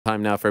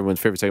Time now for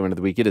everyone's favorite segment of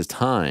the week. It is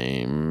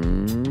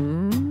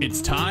time.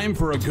 It's time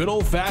for a good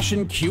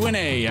old-fashioned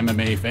Q&A,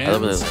 MMA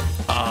fans.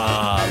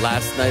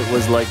 Last night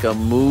was like a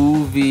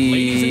movie.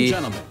 Ladies and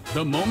gentlemen,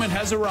 the moment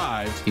has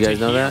arrived. You guys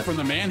know that? From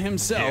the man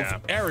himself,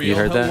 Ariel You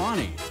heard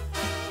Helwani.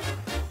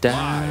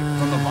 Live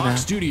from the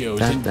Box Studios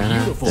in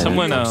beautiful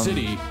Someone New York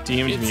City.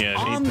 DM'd me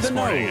at 8 this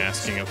morning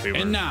asking if we were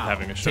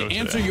having a show to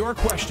answer today. your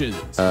questions.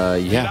 Yeah.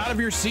 Get out of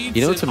your seats.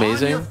 You know what's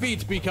amazing? On your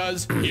feet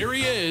because here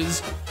he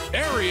is,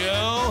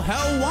 Ariel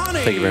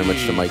Helwani. Thank you very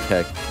much to Mike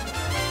Heck.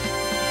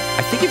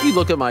 I think if you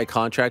look at my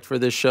contract for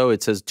this show,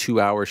 it says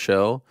 2-hour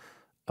show.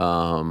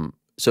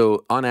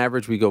 So on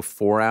average, we go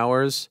 4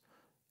 hours.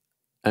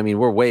 I mean,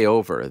 we're way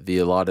over the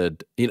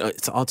allotted. You know,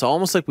 it's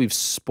almost like we've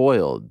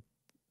spoiled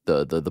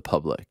the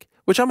public,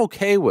 which I'm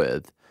okay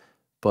with.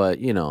 But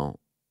you know,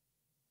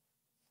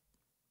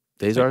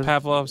 days like are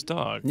Pavlov's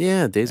dog.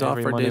 Yeah, days off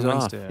are days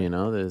off. You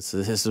know, this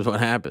is what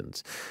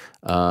happens.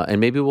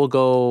 And maybe we'll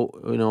go,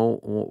 you know,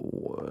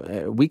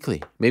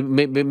 weekly.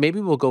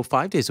 Maybe we'll go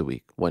 5 days a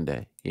week one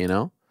day. You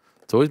know,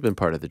 it's always been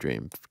part of the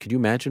dream. Could you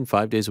imagine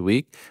 5 days a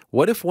week?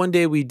 What if one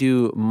day we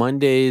do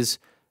Mondays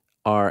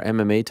our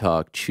MMA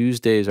talk,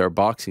 Tuesdays our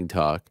boxing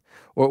talk,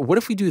 or what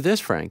if we do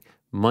this, Frank?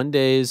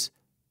 Mondays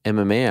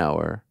MMA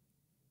hour,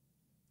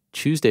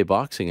 Tuesday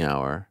boxing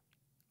hour,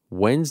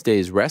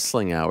 Wednesdays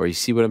wrestling hour. You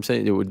see what I'm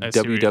saying?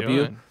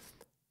 WW.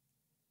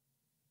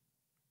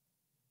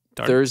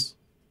 Darts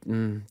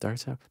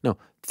hour. No,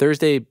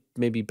 Thursday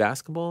maybe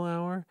basketball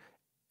hour,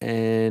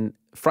 and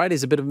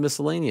Friday's a bit of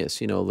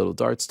miscellaneous. You know, a little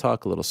darts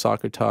talk, a little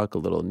soccer talk, a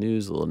little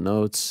news, a little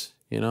notes.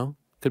 You know,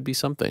 could be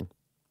something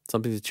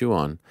to chew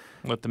on.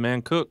 Let the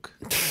man cook.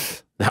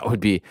 That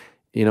would be,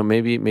 you know,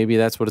 maybe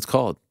that's what it's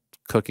called,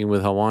 cooking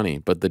with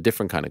Helwani, but the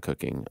different kind of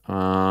cooking.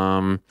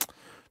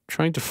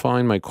 Trying to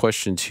find my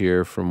questions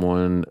here from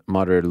one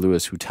moderator,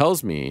 Lewis, who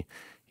tells me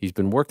he's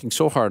been working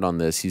so hard on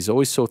this. He's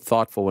always so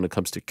thoughtful when it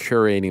comes to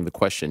curating the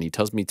question. He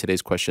tells me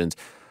today's questions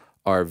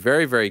are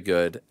very, very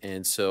good,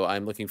 and so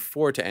I'm looking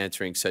forward to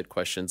answering said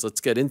questions.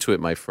 Let's get into it,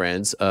 my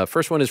friends.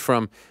 First one is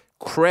from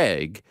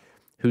Craig,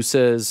 who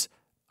says,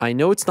 I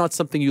know it's not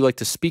something you like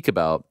to speak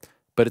about,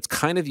 but it's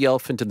kind of the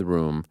elephant in the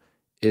room.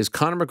 Is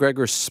Conor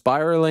McGregor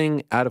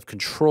spiraling out of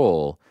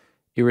control?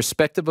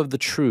 Irrespective of the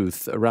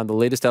truth around the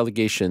latest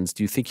allegations,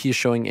 do you think he is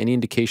showing any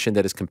indication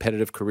that his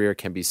competitive career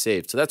can be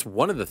saved? So that's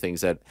one of the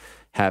things that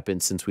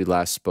happened since we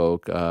last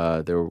spoke.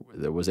 There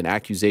was an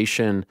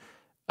accusation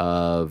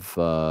of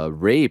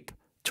rape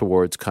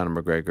towards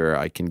Conor McGregor.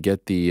 I can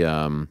get the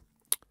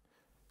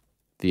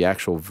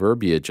actual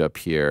verbiage up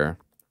here.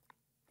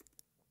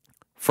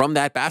 From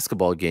that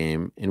basketball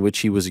game in which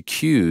he was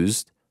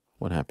accused,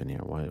 what happened here?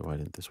 Why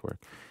didn't this work?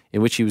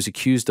 In which he was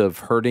accused of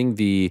hurting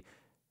the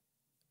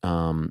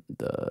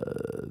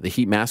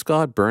Heat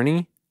mascot,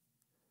 Bernie.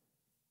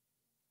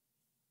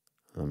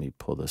 Let me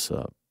pull this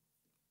up.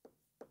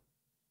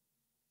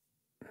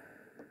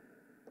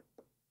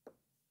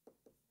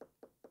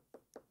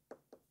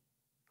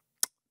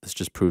 This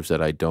just proves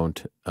that I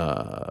don't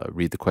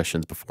read the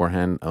questions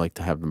beforehand. I like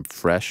to have them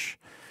fresh.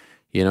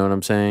 You know what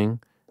I'm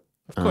saying?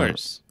 Of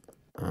course.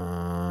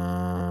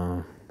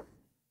 Damn,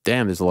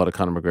 there's a lot of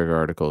Conor McGregor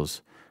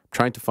articles. I'm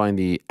trying to find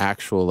the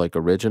actual, like,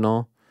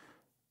 original.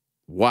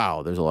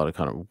 Wow, there's a lot of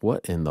Conor.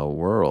 What in the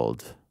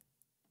world?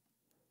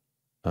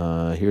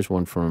 Here's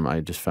one from,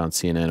 I just found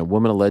CNN. A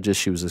woman alleges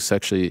she was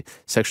sexually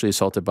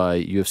assaulted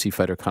by UFC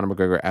fighter Conor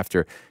McGregor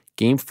after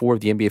Game 4 of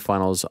the NBA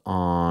Finals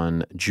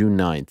on June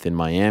 9th in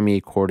Miami,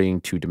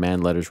 according to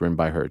demand letters written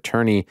by her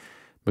attorney.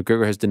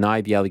 McGregor has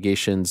denied the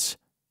allegations.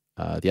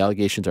 The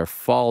allegations are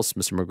false.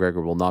 Mr.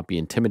 McGregor will not be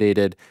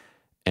intimidated.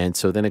 And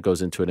so then it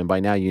goes into it. And by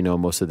now, you know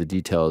most of the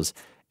details.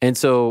 And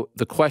so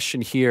the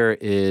question here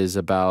is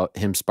about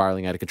him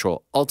spiraling out of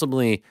control.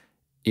 Ultimately,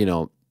 you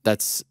know,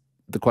 that's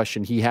the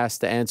question he has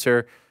to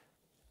answer.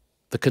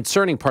 The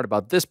concerning part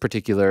about this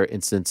particular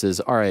instance is,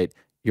 all right,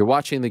 you're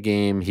watching the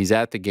game. He's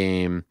at the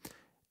game.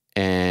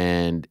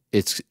 And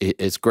it's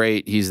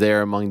great. He's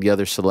there among the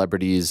other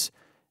celebrities.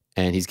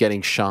 And he's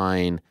getting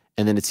shine.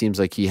 And then it seems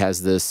like he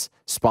has this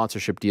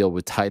sponsorship deal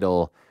with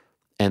Tidal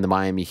and the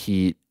Miami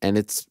Heat, and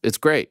it's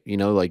great. You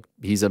know, like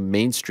he's a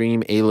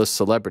mainstream A-list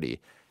celebrity.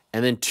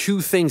 And then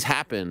two things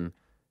happen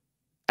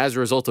as a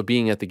result of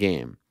being at the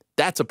game.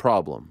 That's a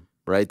problem,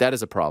 right? That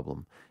is a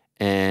problem.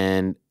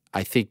 And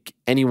I think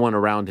anyone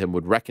around him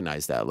would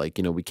recognize that. Like,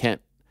 you know, we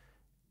can't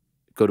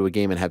go to a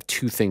game and have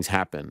two things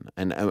happen.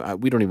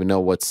 And we don't even know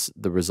what's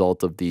the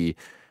result of the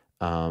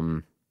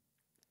whole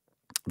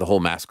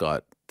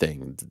mascot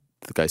thing.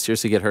 The guy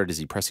seriously get hurt? Is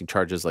he pressing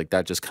charges? Like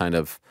that just kind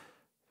of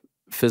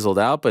fizzled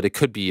out, but it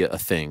could be a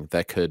thing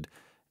that could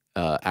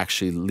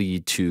actually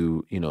lead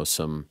to, you know,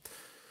 some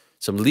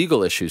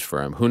legal issues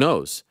for him. Who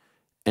knows?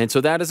 And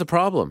so that is a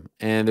problem.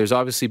 And there's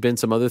obviously been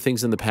some other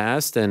things in the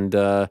past. And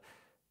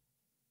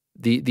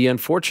the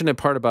unfortunate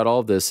part about all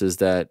of this is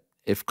that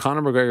if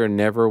Conor McGregor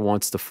never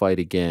wants to fight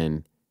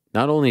again,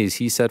 not only is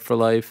he set for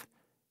life,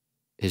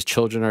 his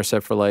children are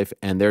set for life,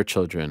 and their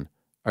children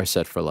are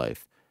set for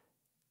life.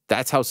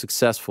 That's how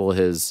successful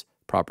his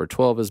Proper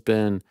 12 has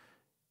been.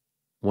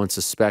 one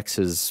suspects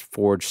his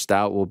forged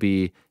stout will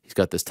be. He's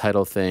got this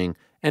title thing,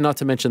 and not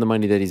to mention the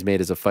money that he's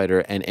made as a fighter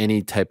and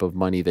any type of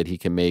money that he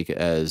can make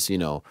as, you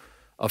know,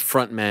 a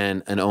front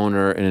man, an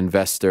owner, an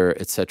investor,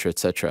 et cetera, et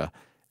cetera.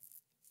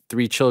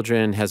 3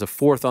 children, has a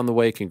 4th on the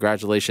way.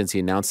 Congratulations. He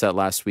announced that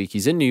last week.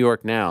 He's in New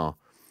York now.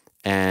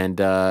 And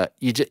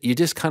you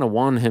just kind of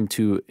want him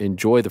to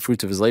enjoy the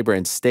fruits of his labor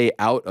and stay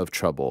out of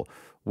trouble.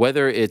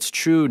 Whether it's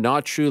true,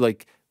 not true,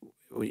 like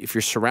if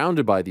you're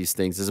surrounded by these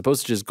things, as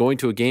opposed to just going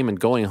to a game and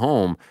going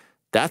home,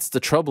 that's the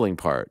troubling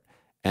part.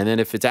 And then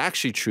if it's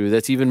actually true,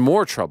 that's even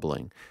more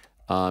troubling.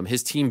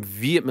 His team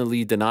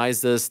vehemently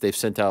denies this. They've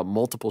sent out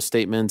multiple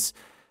statements.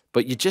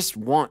 But you just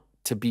want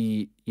to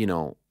be, you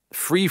know,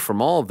 free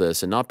from all of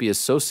this and not be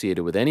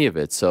associated with any of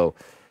it. So,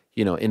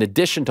 you know, in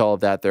addition to all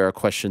of that, there are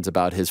questions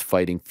about his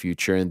fighting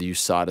future and the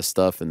USADA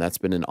stuff, and that's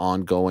been an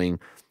ongoing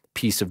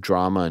piece of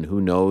drama, and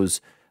who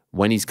knows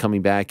when he's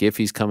coming back, if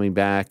he's coming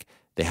back.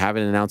 They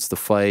haven't announced the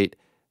fight.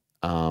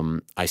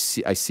 I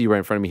see right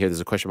in front of me here, there's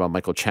a question about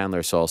Michael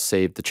Chandler, so I'll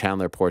save the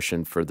Chandler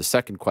portion for the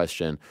second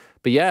question.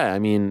 But yeah, I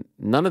mean,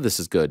 none of this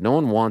is good. No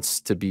one wants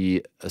to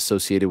be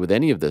associated with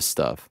any of this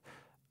stuff.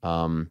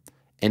 And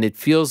it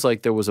feels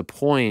like there was a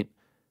point,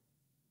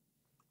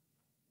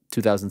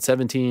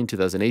 2017,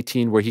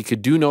 2018, where he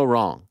could do no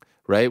wrong,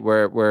 right?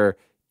 Where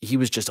he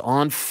was just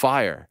on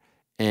fire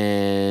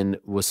and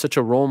was such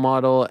a role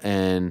model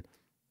and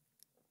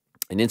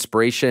an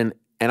inspiration.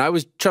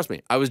 And trust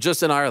me, I was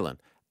just in Ireland.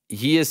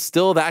 He is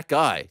still that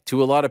guy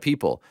to a lot of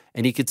people,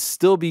 and he could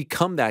still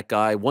become that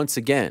guy once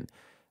again.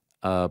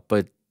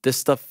 But this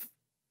stuff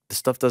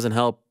doesn't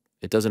help.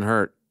 It doesn't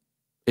hurt.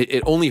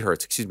 It only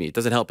hurts. Excuse me. It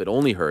doesn't help. It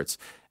only hurts.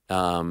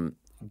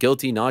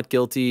 Guilty, not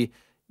guilty.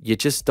 You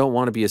just don't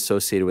want to be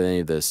associated with any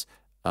of this.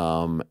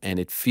 And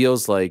it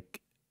feels like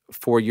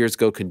 4 years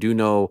ago can do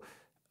no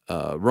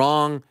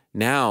wrong.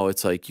 Now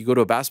it's like you go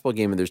to a basketball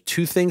game and there's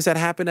 2 things that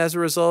happen as a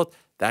result.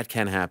 That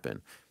can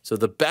happen. So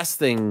the best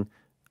thing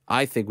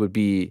I think would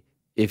be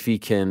if he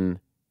can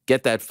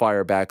get that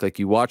fire back. Like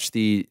you watch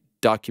the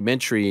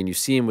documentary and you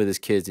see him with his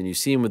kids and you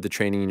see him with the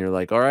training and you're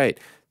like, all right,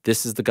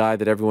 this is the guy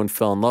that everyone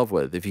fell in love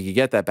with. If he could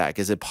get that back,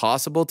 is it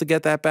possible to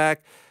get that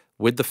back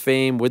with the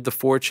fame, with the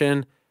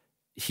fortune?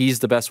 He's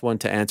the best one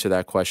to answer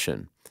that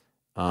question.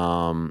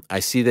 I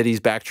see that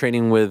he's back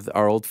training with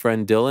our old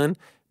friend Dylan.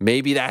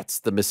 Maybe that's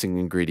the missing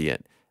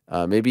ingredient.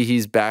 Maybe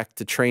he's back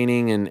to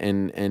training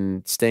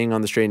and staying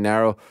on the straight and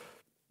narrow.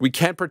 We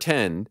can't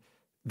pretend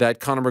that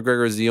Conor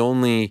McGregor is the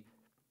only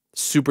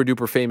super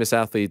duper famous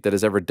athlete that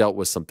has ever dealt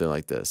with something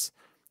like this.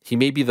 He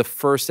may be the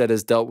first that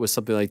has dealt with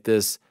something like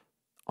this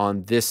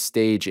on this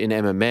stage in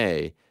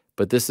MMA,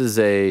 but this is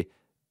a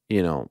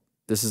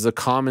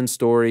common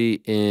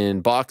story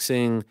in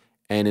boxing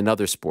and in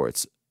other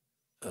sports.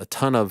 A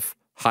ton of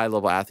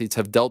high-level athletes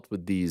have dealt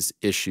with these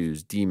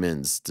issues,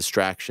 demons,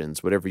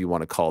 distractions, whatever you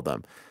want to call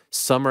them.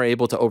 Some are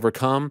able to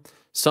overcome,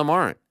 some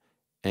aren't.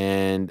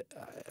 And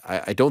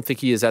I don't think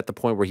he is at the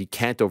point where he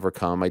can't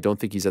overcome. I don't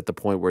think he's at the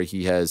point where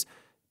he has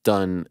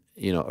done,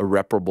 you know,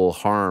 irreparable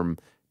harm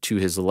to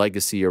his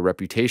legacy or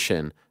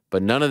reputation.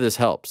 But none of this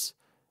helps.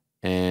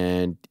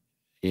 And,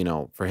 you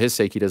know, for his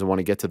sake, he doesn't want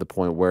to get to the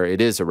point where it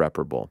is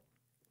irreparable.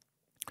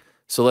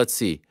 So let's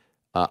see.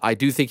 I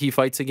do think he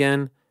fights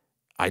again.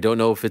 I don't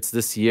know if it's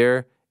this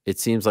year. It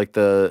seems like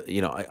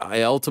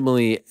I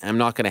ultimately am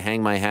not going to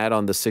hang my hat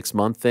on the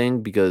 6-month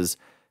thing because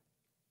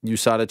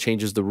USADA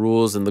changes the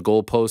rules and the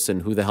goalposts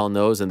and who the hell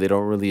knows, and they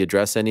don't really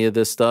address any of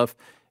this stuff.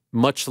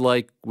 Much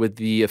like with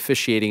the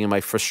officiating and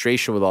my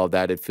frustration with all of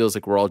that, it feels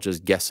like we're all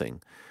just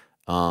guessing.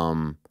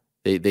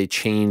 They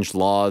change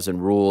laws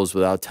and rules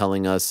without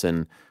telling us,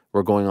 and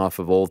we're going off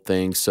of old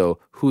things. So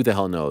who the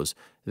hell knows?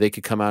 They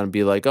could come out and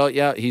be like, "Oh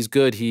yeah, he's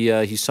good.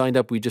 He signed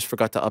up. We just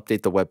forgot to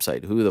update the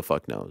website." Who the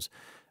fuck knows?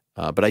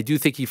 But I do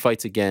think he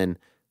fights again.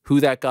 Who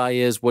that guy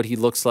is, what he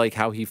looks like,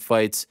 how he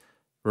fights,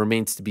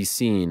 remains to be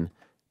seen.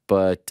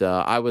 But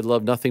I would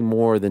love nothing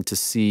more than to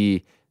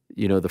see,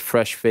 you know, the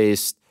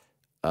fresh-faced,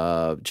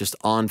 just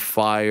on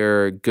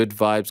fire, good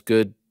vibes,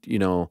 good, you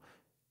know,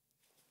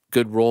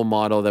 good role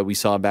model that we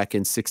saw back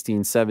in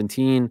 16,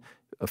 17,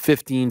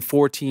 15,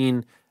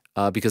 14,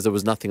 because there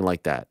was nothing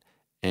like that.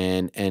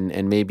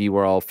 And maybe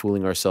we're all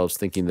fooling ourselves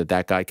thinking that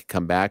that guy could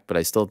come back, but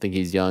I still think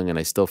he's young, and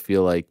I still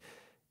feel like,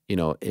 you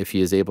know, if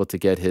he is able to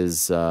get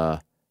his,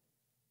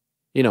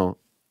 you know,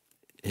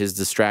 his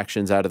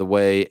distractions out of the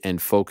way and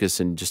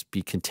focus and just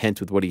be content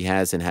with what he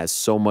has and has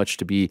so much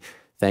to be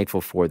thankful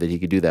for, that he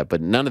could do that.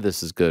 But none of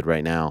this is good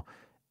right now.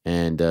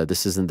 And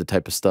this isn't the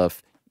type of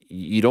stuff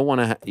you don't want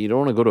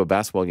to go to a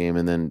basketball game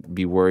and then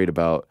be worried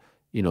about,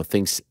 you know,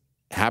 things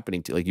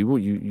happening to, like,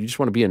 you just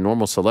want to be a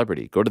normal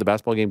celebrity. Go to the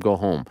basketball game, go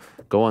home.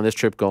 Go on this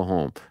trip, go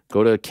home.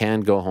 Go to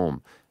Cannes, go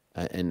home.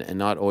 And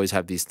not always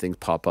have these things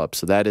pop up.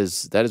 So that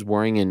is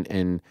worrying,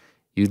 and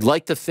you'd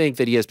like to think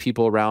that he has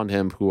people around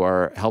him who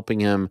are helping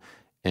him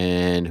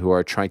and who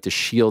are trying to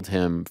shield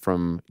him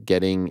from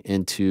getting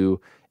into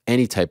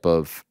any type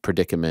of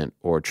predicament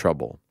or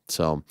trouble.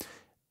 So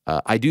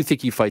I do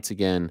think he fights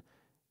again.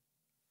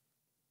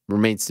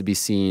 Remains to be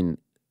seen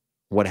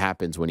what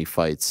happens when he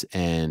fights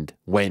and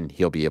when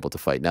he'll be able to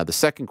fight. Now, the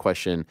second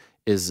question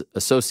is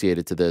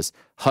associated to this.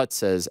 Hutt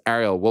says,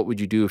 Ariel, what would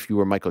you do if you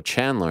were Michael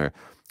Chandler?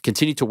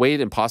 Continue to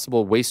wait,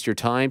 impossible, waste your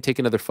time, take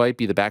another fight,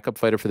 be the backup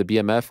fighter for the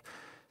BMF?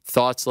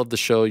 Thoughts, love the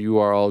show, you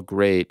are all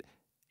great.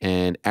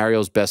 And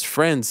Ariel's best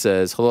friend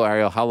says, hello,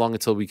 Ariel, how long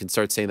until we can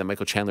start saying that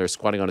Michael Chandler is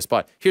squatting on a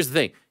spot? Here's the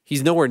thing.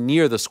 He's nowhere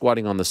near the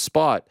squatting on the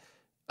spot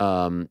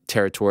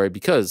territory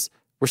because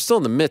we're still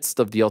in the midst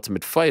of The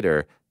Ultimate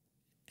Fighter,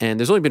 and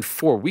there's only been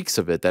 4 weeks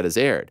of it that has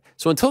aired.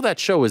 So until that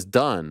show is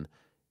done,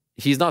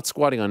 he's not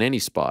squatting on any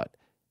spot.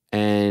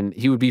 And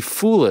he would be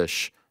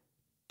foolish.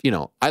 You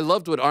know, I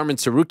loved what Arman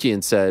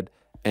Sarukian said,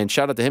 and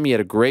shout out to him. He had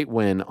a great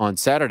win on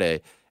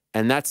Saturday.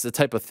 And that's the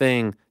type of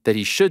thing that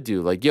he should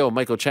do. Like, yo,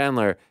 Michael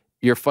Chandler,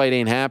 your fight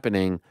ain't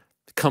happening.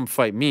 Come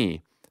fight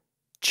me.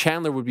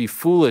 Chandler would be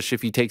foolish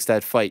if he takes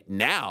that fight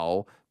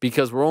now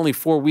because we're only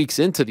 4 weeks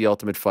into The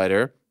Ultimate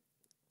Fighter.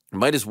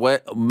 Might as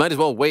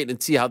well wait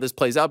and see how this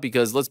plays out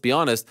because, let's be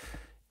honest,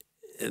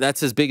 that's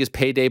his biggest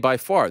payday by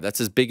far. That's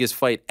his biggest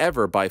fight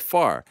ever by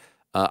far.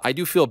 I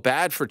do feel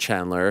bad for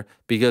Chandler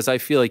because I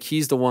feel like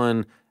he's the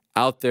one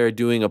out there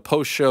doing a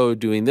post-show,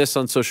 doing this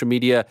on social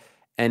media,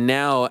 and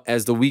now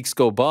as the weeks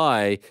go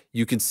by,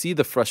 you can see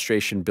the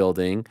frustration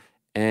building,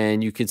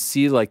 and you can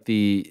see like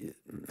the,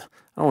 I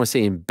don't want to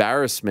say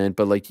embarrassment,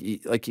 but like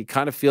it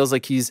kind of feels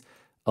like he's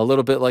a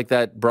little bit like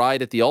that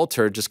bride at the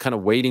altar, just kind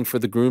of waiting for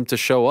the groom to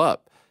show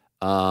up.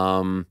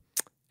 And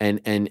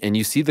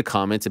you see the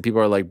comments, and people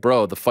are like,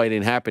 bro, the fight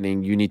ain't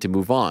happening. You need to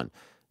move on.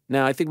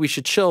 Now, I think we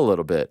should chill a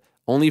little bit.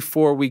 Only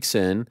 4 weeks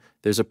in,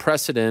 there's a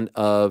precedent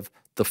of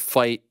the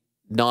fight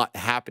not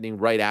happening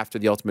right after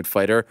The Ultimate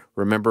Fighter.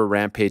 Remember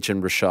Rampage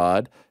and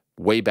Rashad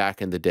way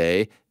back in the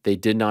day. They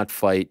did not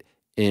fight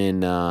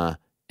in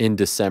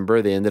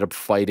December. They ended up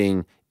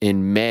fighting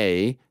in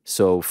May.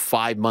 So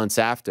 5 months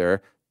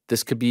after,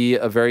 this could be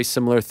a very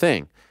similar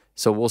thing.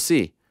 So we'll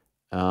see.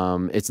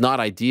 It's not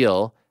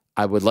ideal.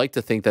 I would like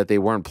to think that they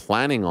weren't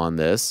planning on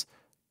this,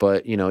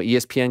 but, you know,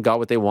 ESPN got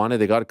what they wanted.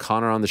 They got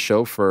Conor on the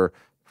show for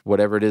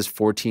whatever it is,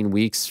 14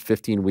 weeks,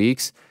 15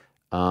 weeks.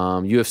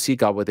 UFC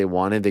got what they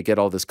wanted. They get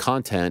all this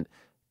content,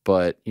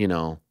 but, you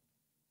know,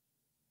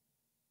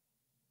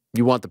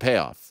 you want the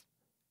payoff.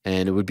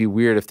 And it would be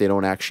weird if they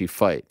don't actually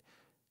fight.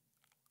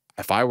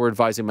 If I were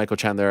advising Michael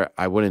Chandler,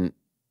 I wouldn't,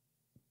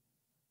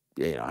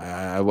 you know,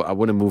 I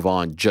wouldn't move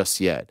on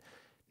just yet.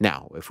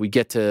 Now, if we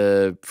get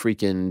to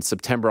freaking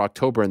September,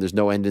 October, and there's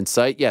no end in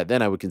sight, yeah,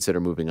 then I would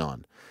consider moving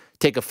on.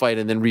 Take a fight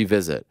and then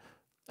revisit.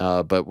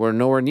 But we're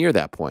nowhere near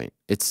that point.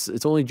 It's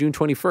only June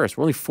 21st.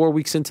 We're only 4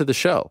 weeks into the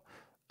show.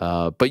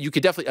 But you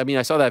could definitely, I mean,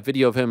 I saw that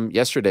video of him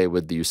yesterday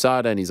with the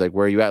USADA, and he's like,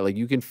 where are you at? Like,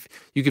 you can feel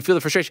the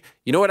frustration.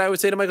 You know what I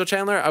would say to Michael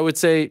Chandler? I would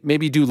say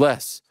maybe do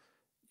less.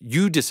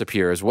 You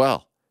disappear as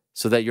well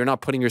so that you're not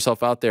putting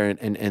yourself out there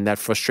and that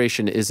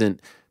frustration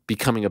isn't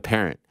becoming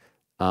apparent.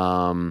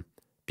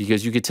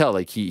 Because you could tell,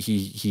 like,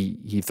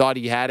 he thought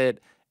he had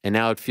it, and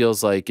now it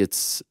feels like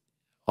it's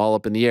all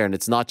up in the air. And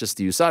it's not just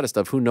the USADA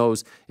stuff. Who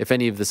knows if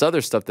any of this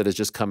other stuff that has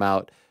just come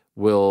out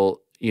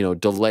will, you know,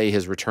 delay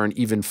his return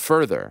even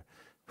further.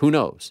 Who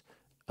knows?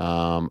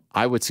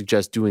 I would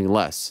suggest doing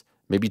less.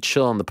 Maybe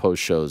chill on the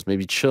post shows.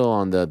 Maybe chill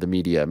on the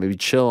media. Maybe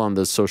chill on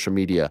the social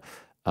media.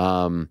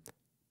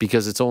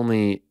 Because it's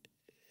only,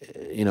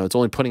 you know, it's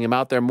only putting him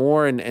out there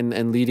more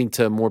and leading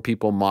to more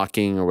people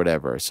mocking or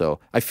whatever. So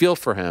I feel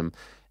for him.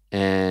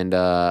 And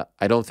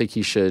I don't think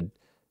he should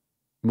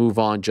move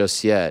on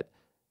just yet.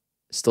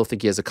 Still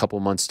think he has a couple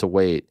months to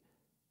wait.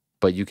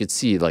 But you could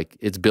see, like,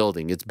 it's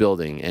building. It's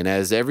building. And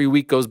as every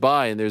week goes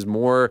by and there's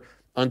more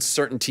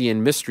uncertainty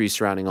and mystery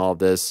surrounding all of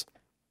this,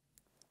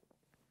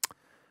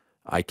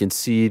 I can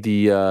see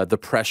the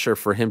pressure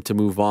for him to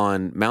move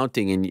on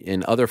mounting,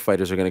 and other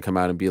fighters are going to come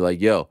out and be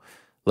like, yo,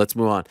 let's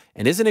move on.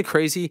 And isn't it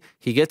crazy?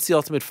 He gets the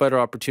Ultimate Fighter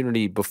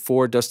opportunity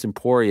before Dustin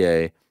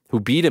Poirier, who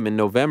beat him in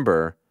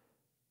November.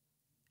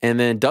 And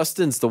then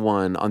Dustin's the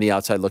one on the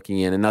outside looking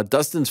in. And now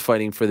Dustin's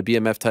fighting for the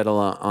BMF title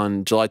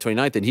on July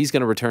 29th, and he's going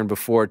to return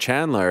before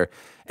Chandler.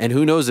 And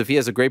who knows if he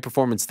has a great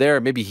performance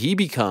there, maybe he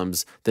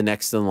becomes the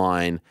next in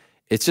line.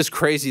 It's just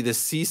crazy, this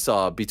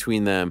seesaw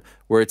between them,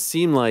 where it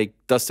seemed like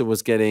Dustin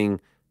was getting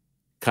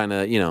kind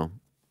of, you know,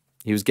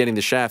 he was getting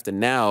the shaft, and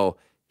now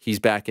he's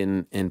back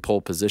in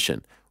pole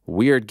position.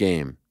 Weird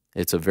game.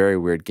 It's a very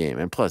weird game.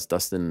 And plus,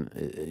 Dustin,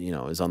 you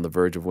know, is on the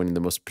verge of winning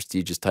the most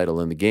prestigious title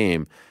in the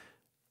game.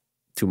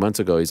 2 months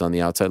ago, he's on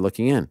the outside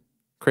looking in.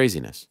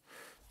 Craziness.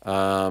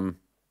 Number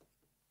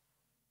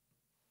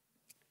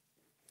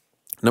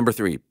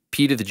 3,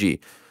 P to the G.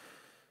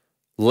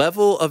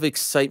 Level of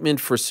excitement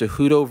for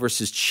Cejudo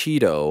versus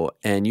Chito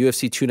and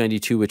UFC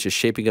 292, which is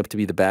shaping up to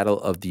be the battle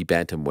of the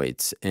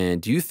bantamweights.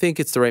 And do you think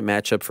it's the right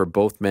matchup for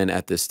both men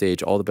at this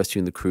stage? All the best to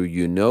you and the crew.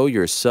 You know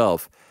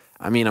yourself.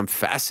 I mean, I'm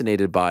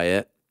fascinated by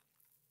it.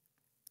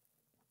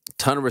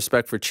 Ton of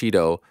respect for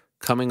Chito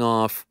coming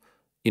off,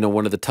 you know,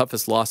 one of the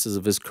toughest losses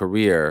of his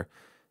career,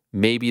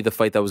 maybe the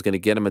fight that was going to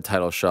get him a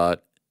title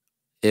shot,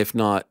 if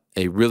not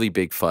a really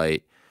big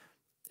fight.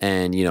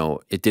 And, you know,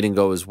 it didn't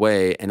go his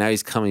way. And now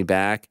he's coming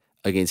back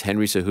against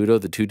Henry Cejudo,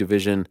 the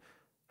two-division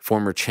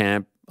former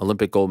champ,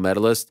 Olympic gold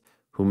medalist,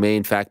 who may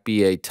in fact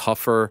be a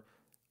tougher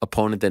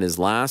opponent than his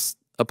last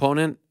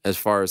opponent as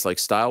far as like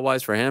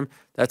style-wise for him,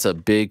 that's a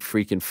big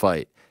freaking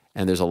fight.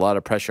 And there's a lot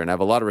of pressure. And I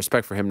have a lot of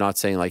respect for him not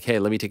saying like, hey,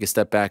 let me take a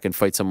step back and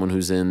fight someone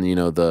who's in, you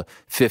know, the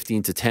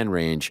 15-10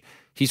 range.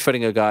 He's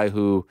fighting a guy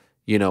who,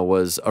 you know,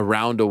 was a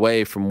round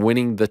away from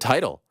winning the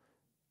title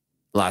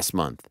last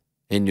month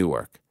in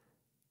Newark.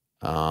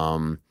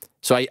 So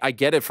I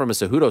get it from a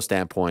Cejudo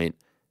standpoint.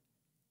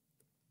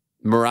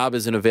 Merab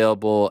isn't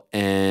available,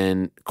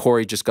 and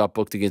Corey just got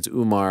booked against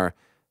Umar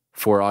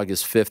for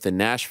August 5th in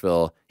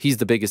Nashville. He's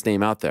the biggest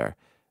name out there.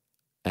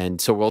 And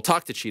so we'll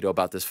talk to Chito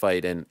about this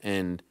fight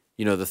and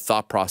you know, the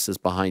thought process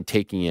behind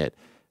taking it.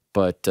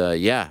 But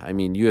yeah, I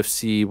mean,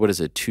 UFC, what is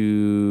it?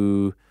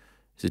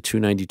 Is it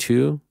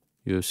 292?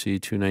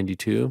 UFC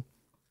 292?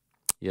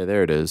 Yeah,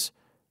 there it is.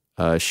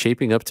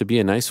 Shaping up to be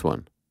a nice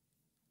one.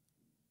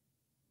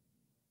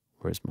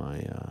 Where's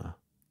my...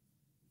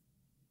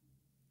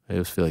 I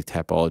always feel like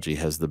Tapology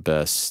has the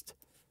best,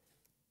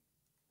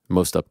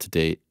 most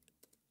up-to-date.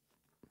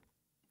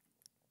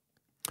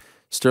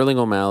 Sterling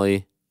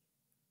O'Malley,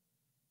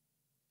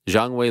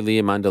 Zhang Weili,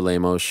 Amanda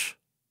Lemos,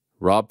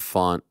 Rob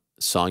Font,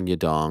 Song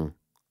Yadong.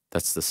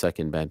 That's the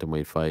second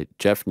bantamweight fight.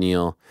 Jeff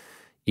Neal,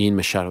 Ian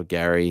Machado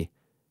Gary,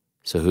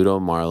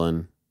 Cejudo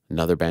Marlon,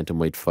 another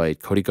bantamweight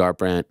fight. Cody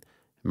Garbrandt,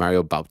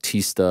 Mario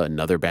Bautista,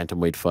 another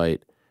bantamweight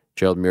fight.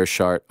 Gerald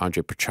Mearshart,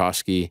 Andre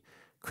Petrosky,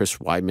 Chris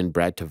Weidman,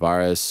 Brad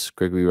Tavares,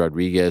 Gregory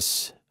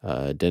Rodriguez,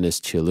 Dennis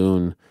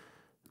Chialun,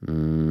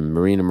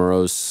 Marina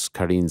Moros,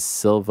 Karine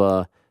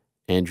Silva,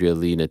 Andrea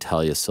Lee,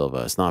 Natalia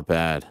Silva. It's not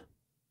bad.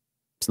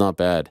 It's not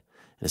bad.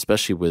 And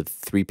especially with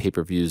 3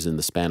 pay-per-views in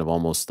the span of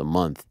almost a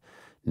month.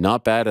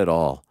 Not bad at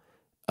all.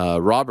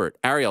 Robert,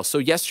 Ariel, so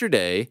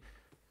yesterday,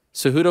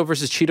 Cejudo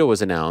versus Chito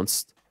was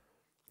announced.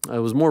 It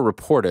was more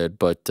reported,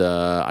 but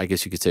I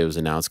guess you could say it was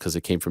announced because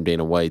it came from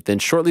Dana White. Then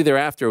shortly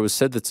thereafter, it was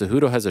said that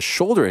Cejudo has a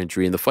shoulder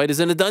injury and the fight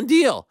isn't a done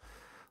deal.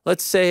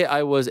 Let's say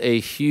I was a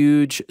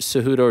huge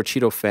Cejudo or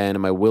Chito fan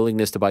and my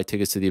willingness to buy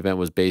tickets to the event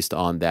was based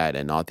on that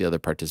and not the other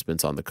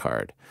participants on the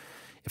card.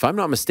 If I'm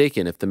not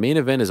mistaken, if the main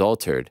event is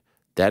altered,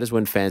 that is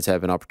when fans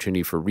have an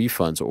opportunity for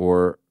refunds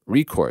or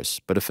recourse.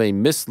 But if a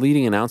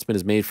misleading announcement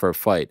is made for a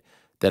fight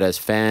that has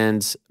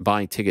fans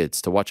buying tickets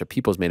to watch a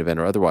people's main event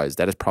or otherwise,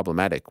 that is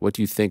problematic. What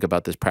do you think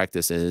about this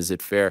practice, and is it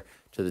fair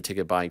to the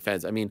ticket-buying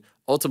fans? I mean,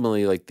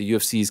 ultimately, like, the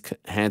UFC's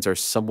hands are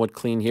somewhat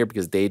clean here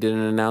because they didn't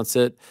announce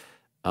it.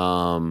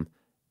 And,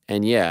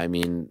 yeah, I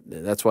mean,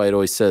 that's why it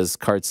always says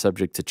card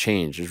subject to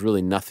change. There's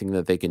really nothing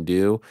that they can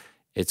do.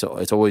 It's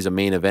always a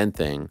main event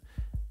thing,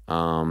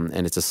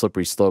 and it's a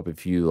slippery slope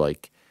if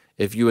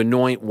you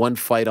anoint one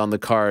fight on the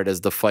card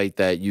as the fight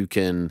that you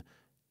can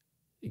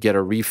get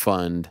a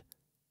refund.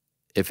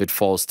 If it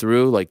falls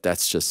through, like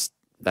that's just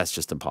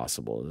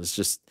impossible. It's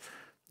just,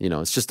 you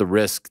know, it's just a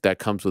risk that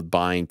comes with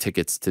buying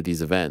tickets to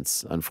these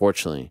events,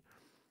 unfortunately.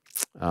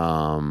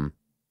 The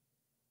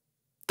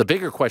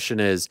bigger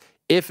question is,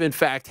 if in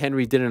fact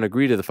Henry didn't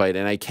agree to the fight,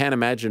 and I can't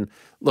imagine,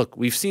 look,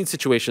 we've seen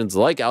situations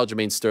like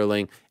Aljamain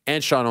Sterling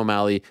and Sean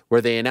O'Malley where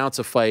they announce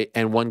a fight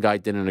and one guy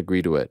didn't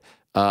agree to it.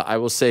 I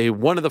will say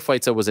one of the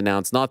fights that was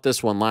announced, not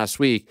this one, last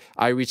week,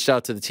 I reached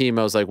out to the team.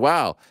 I was like,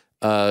 wow,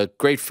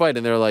 great fight.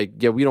 And they're like,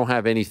 yeah, we don't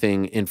have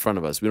anything in front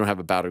of us. We don't have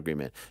a bout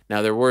agreement.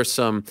 Now, there were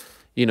some,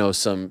 you know,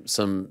 some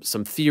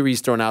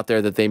theories thrown out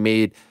there that they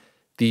made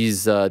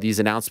these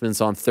announcements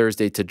on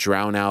Thursday to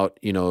drown out,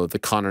 you know, the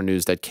Conor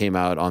news that came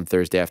out on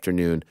Thursday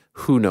afternoon.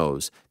 Who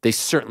knows? They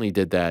certainly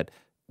did that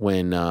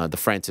when the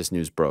Francis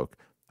news broke.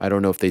 I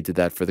don't know if they did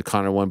that for the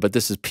Conor one, but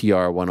this is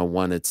PR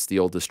 101. It's the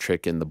oldest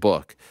trick in the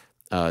book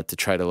to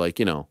try to, like,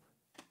 you know,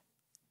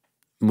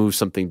 move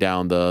something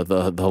down the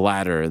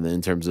ladder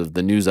in terms of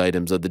the news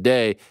items of the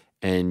day,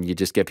 and you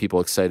just get people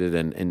excited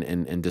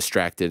and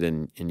distracted,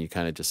 and you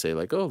kind of just say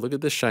like, oh, look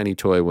at this shiny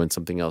toy, when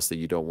something else that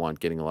you don't want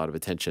getting a lot of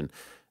attention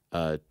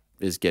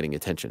is getting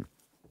attention.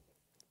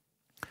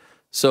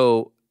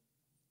 So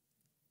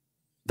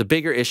the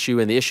bigger issue,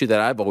 and the issue that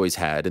I've always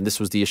had, and this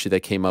was the issue that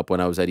came up when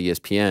I was at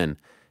ESPN,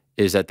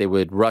 is that they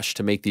would rush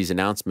to make these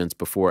announcements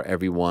before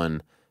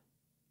everyone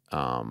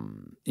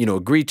you know,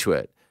 agreed to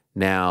it.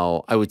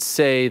 Now, I would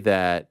say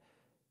that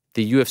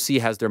the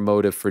UFC has their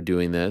motive for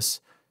doing this.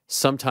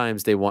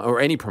 Sometimes they want, or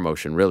any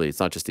promotion really,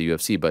 it's not just the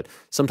UFC, but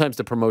sometimes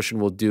the promotion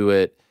will do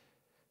it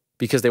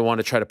because they want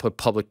to try to put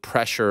public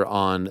pressure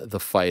on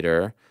the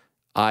fighter.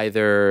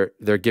 Either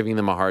they're giving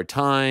them a hard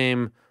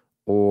time,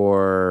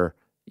 or,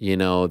 you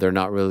know, they're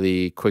not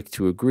really quick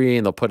to agree,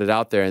 and they'll put it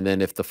out there. And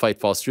then if the fight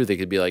falls through, they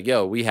could be like,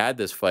 yo, we had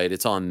this fight.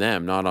 It's on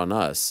them, not on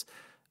us.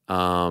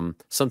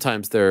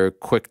 Sometimes they're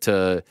quick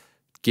to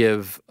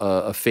give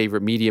a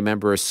favorite media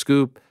member a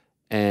scoop,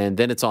 and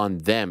then it's on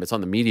them. It's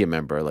on the media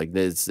member. Like,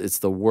 it's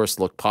the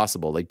worst look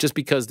possible. Like, just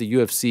because the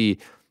UFC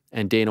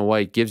and Dana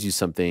White gives you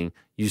something,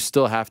 you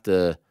still have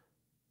to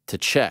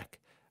check.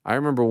 I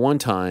remember one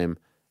time,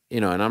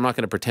 you know, and I'm not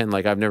going to pretend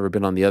like I've never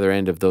been on the other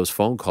end of those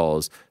phone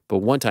calls, but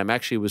one time,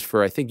 actually it was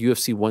for, I think,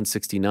 UFC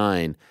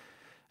 169.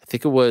 I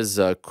think it was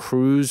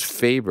Cruz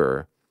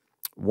Faber.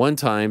 One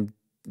time,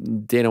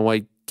 Dana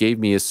White gave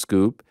me a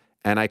scoop,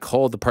 and I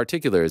called the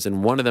particulars,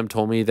 and one of them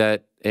told me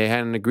that they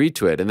hadn't agreed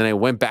to it. And then I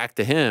went back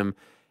to him,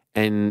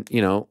 and,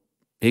 you know,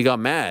 he got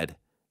mad.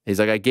 He's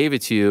like, I gave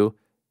it to you,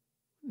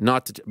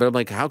 not to, but I'm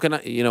like, how can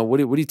I, you know, what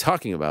are you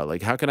talking about?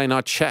 Like, how can I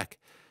not check?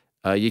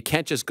 You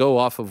can't just go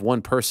off of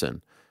one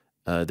person.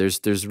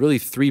 There's really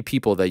three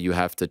people that you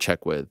have to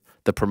check with: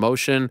 the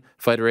promotion,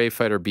 fighter A,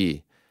 fighter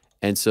B.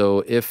 And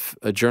so if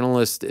a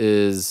journalist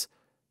is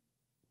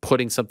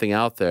putting something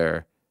out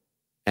there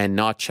and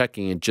not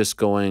checking and just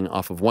going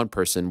off of one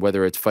person,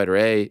 whether it's fighter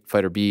A,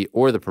 fighter B,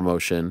 or the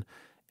promotion,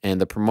 and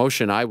the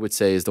promotion, I would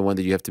say, is the one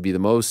that you have to be the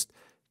most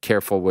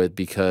careful with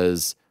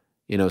because,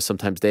 you know,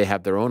 sometimes they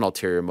have their own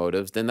ulterior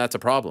motives, then that's a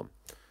problem.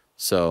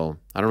 So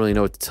I don't really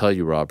know what to tell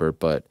you, Robert,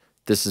 but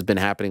this has been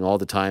happening all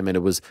the time, and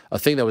it was a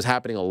thing that was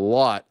happening a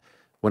lot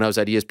when I was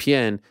at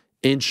ESPN,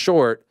 in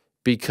short,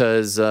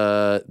 because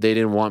they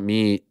didn't want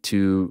me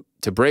to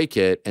break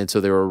it, and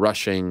so they were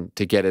rushing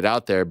to get it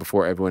out there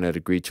before everyone had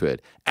agreed to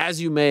it.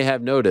 As you may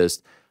have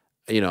noticed,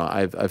 you know,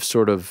 I've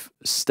sort of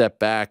stepped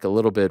back a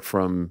little bit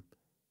from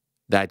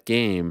that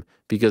game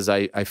because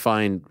I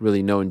find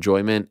really no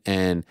enjoyment,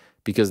 and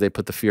because they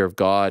put the fear of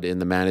God in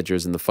the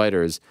managers and the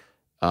fighters,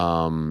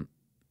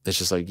 it's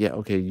just like, yeah,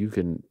 okay, you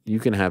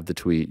can have the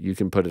tweet, you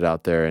can put it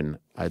out there, and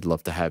I'd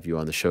love to have you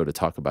on the show to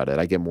talk about it.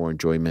 I get more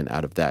enjoyment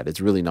out of that. It's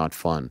really not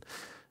fun.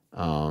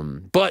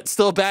 But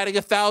still batting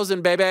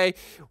 1,000, baby.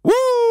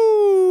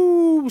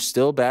 Woo!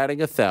 Still batting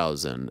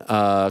 1,000.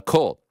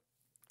 Cole,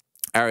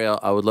 Ariel,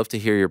 I would love to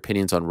hear your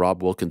opinions on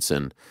Rob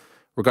Wilkinson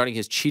regarding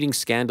his cheating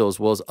scandal as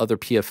well as other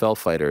PFL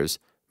fighters.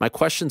 My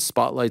question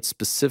spotlights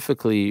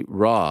specifically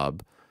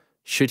Rob.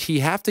 Should he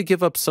have to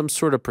give up some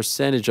sort of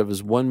percentage of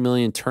his 1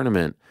 million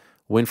tournament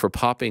win for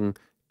popping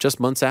just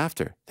months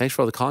after? Thanks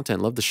for all the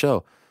content. Love the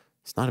show.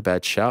 It's not a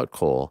bad shout,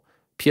 Cole.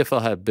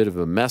 PFL had a bit of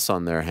a mess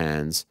on their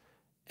hands,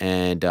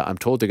 and I'm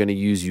told they're going to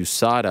use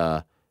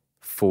USADA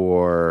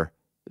for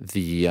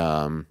the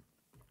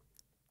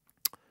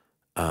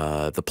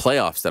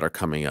playoffs that are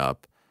coming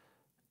up.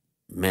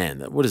 Man,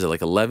 what is it,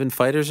 like 11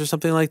 fighters or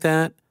something like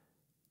that?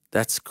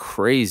 That's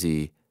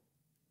crazy.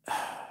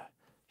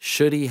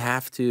 Should he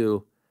have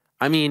to?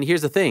 I mean,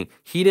 here's the thing.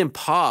 He didn't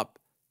pop,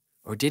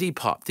 or did he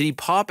pop? Did he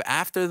pop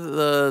after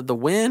the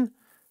win?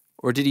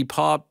 Or did he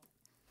pop,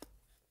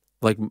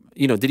 like,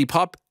 you know, did he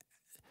pop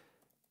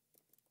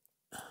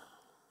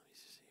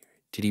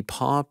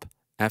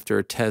after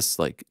a test,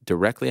 like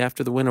directly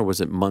after the win, or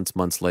was it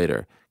months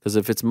later? Because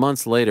if it's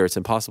months later, it's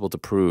impossible to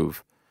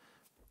prove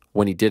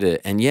when he did it.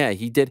 And yeah,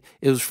 he did.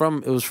 It was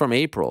from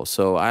April,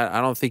 so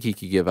I don't think he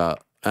could give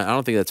out. I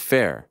don't think that's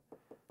fair.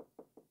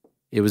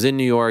 It was in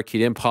New York. He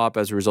didn't pop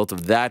as a result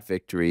of that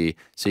victory,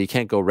 so you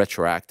can't go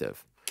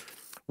retroactive.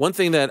 One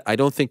thing that I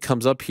don't think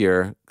comes up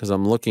here, because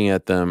I'm looking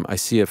at them, I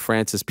see a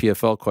Francis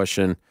PFL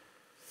question.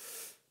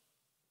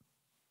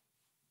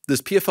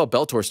 This PFL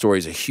Bellator story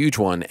is a huge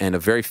one and a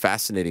very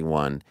fascinating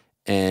one.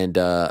 And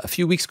a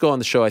few weeks ago on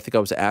the show, I think I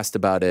was asked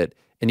about it.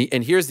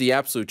 And here's the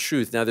absolute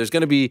truth. Now, there's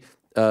going to be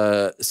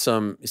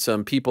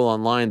some people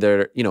online that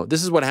are, you know,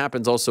 this is what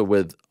happens also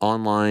with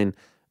online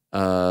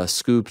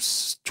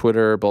scoops,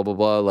 Twitter, blah, blah,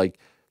 blah. Like,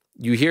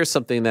 you hear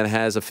something that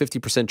has a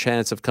 50%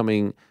 chance of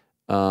coming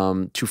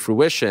to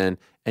fruition,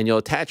 and you'll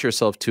attach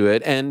yourself to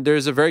it, and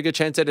there's a very good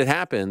chance that it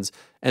happens,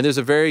 and there's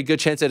a very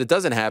good chance that it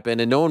doesn't happen,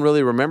 and no one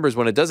really remembers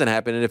when it doesn't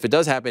happen, and if it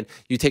does happen,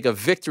 you take a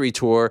victory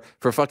tour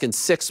for fucking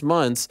 6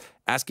 months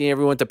asking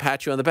everyone to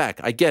pat you on the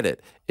back. I get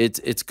it.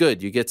 It's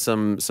good. You get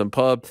some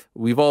pub.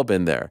 We've all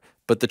been there.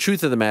 But the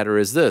truth of the matter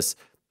is this.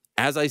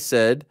 As I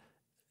said,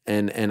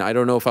 and I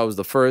don't know if I was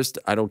the first,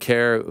 I don't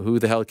care, who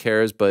the hell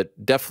cares, but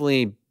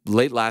definitely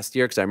late last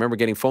year, because I remember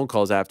getting phone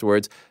calls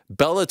afterwards,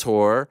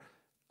 Bellator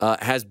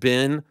has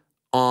been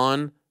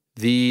on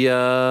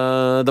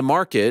the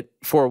market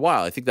for a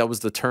while. I think that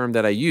was the term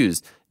that I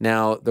used.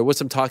 Now, there was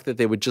some talk that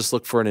they would just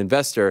look for an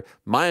investor.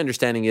 My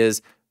understanding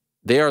is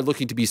they are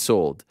looking to be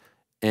sold.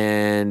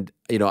 And,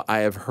 you know, I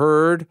have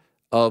heard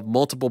of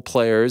multiple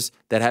players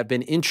that have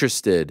been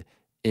interested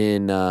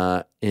in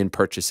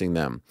purchasing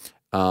them.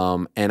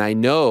 And I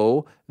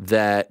know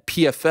that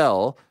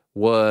PFL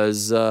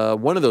was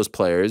one of those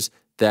players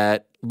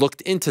that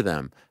looked into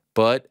them.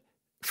 But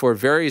for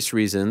various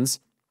reasons,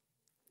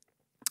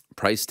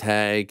 price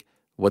tag,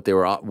 what they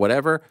were,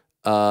 whatever,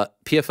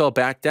 PFL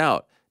backed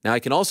out. Now, I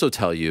can also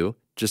tell you,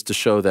 just to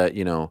show that,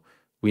 you know,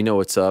 we know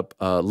what's up,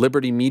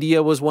 Liberty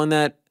Media was one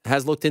that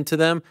has looked into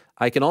them.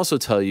 I can also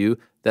tell you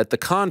that the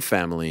Khan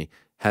family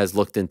has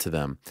looked into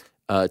them.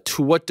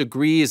 To what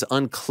degree is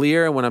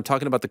unclear. And when I'm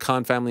talking about the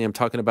Khan family, I'm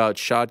talking about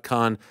Shad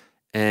Khan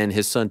and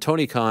his son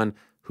Tony Khan,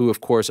 who,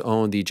 of course,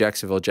 own the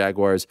Jacksonville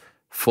Jaguars,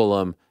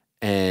 Fulham,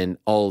 and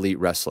All Elite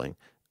Wrestling.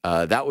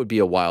 That would be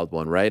a wild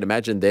one, right?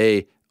 Imagine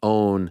they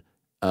own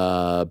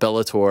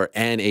Bellator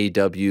and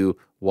AEW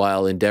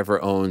while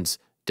Endeavor owns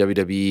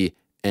WWE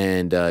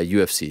and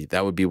UFC.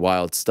 That would be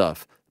wild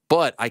stuff.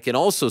 But I can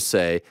also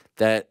say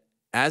that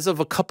as of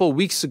a couple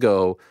weeks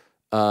ago,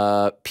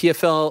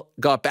 PFL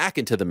got back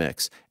into the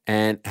mix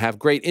and have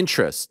great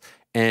interest.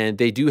 And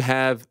they do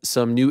have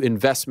some new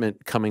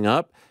investment coming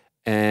up.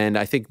 And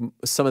I think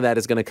some of that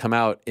is going to come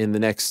out in the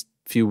next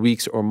few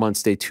weeks or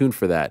months. Stay tuned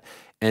for that.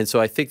 And so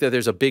I think that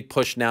there's a big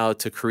push now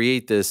to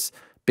create this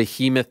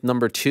behemoth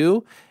number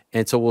 2.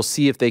 And so we'll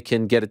see if they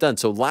can get it done.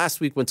 So last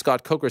week when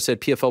Scott Coker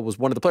said PFL was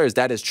one of the players,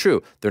 that is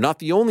true. They're not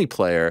the only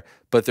player,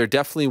 but they're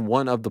definitely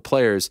one of the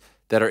players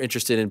that are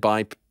interested in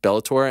buying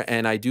Bellator.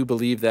 And I do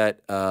believe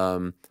that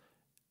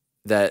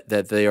that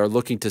they are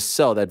looking to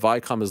sell, that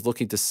Viacom is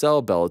looking to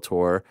sell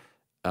Bellator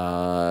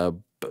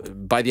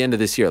by the end of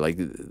this year. Like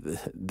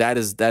that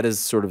is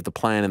sort of the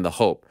plan and the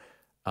hope.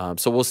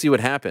 So we'll see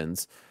what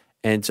happens.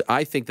 And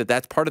I think that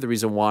that's part of the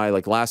reason why,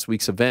 like last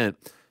week's event,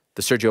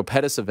 the Sergio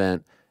Pettis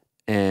event,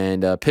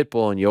 and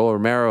Pitbull and Yoel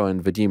Romero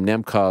and Vadim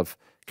Nemkov,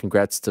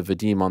 congrats to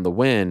Vadim on the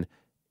win,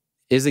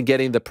 isn't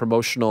getting the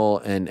promotional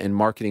and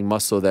marketing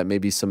muscle that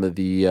maybe some of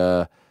the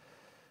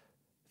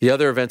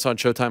other events on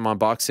Showtime on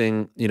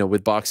boxing,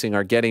 with boxing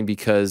are getting,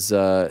 because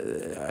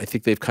I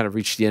think they've kind of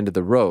reached the end of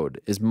the road,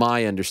 is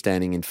my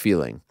understanding and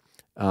feeling.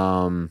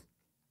 And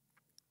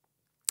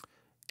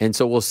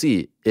so we'll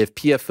see. If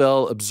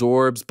PFL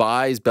absorbs,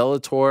 buys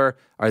Bellator,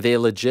 are they a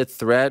legit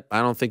threat?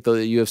 I don't think the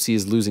UFC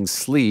is losing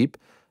sleep.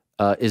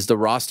 Is the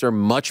roster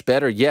much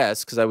better?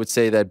 Yes, because I would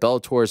say that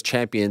Bellator's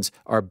champions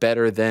are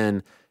better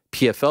than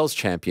PFL's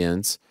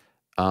champions.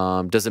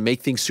 Does it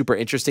make things super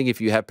interesting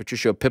if you have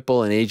Patricio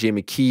Pitbull and AJ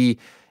McKee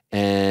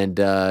and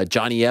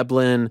Johnny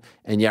Eblin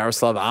and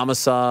Yaroslav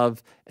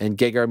Amosov and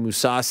Gegard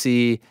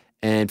Mousasi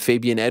and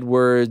Fabian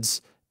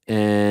Edwards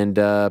and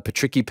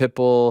Patricky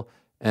Pitbull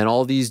and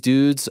all these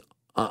dudes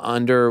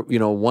under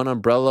one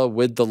umbrella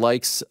with the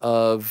likes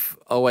of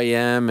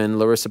OAM and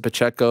Larissa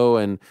Pacheco,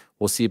 and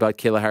we'll see about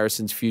Kayla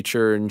Harrison's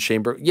future and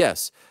Shane Burke.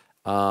 Yes,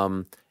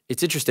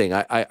 it's interesting.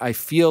 I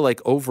feel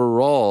like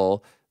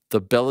overall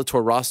the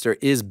Bellator roster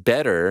is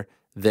better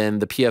than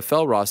the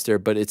PFL roster,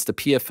 but it's the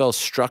PFL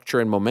structure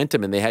and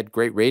momentum, and they had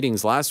great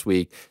ratings last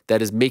week, that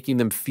is making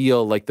them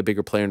feel like the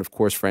bigger player. And of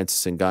course,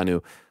 Francis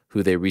Ngannou,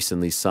 who they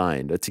recently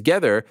signed.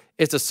 Together,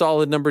 it's a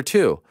solid number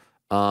 2.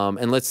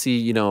 And let's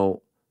see,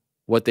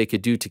 what they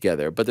could do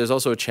together. But there's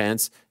also a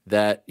chance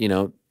that,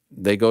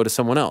 they go to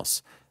someone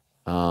else.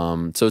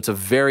 So it's a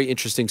very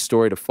interesting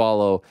story to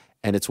follow,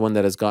 and it's one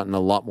that has gotten a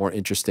lot more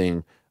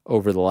interesting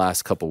over the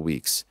last couple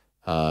weeks.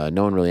 No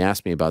one really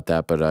asked me about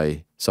that, but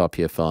I saw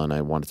PFL and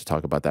I wanted to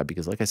talk about that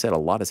because, like I said, a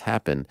lot has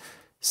happened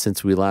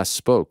since we last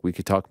spoke. We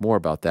could talk more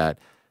about that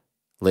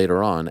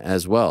later on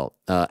as well.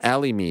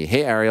 Ali Me,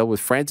 hey Ariel, with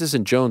Francis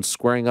and Jones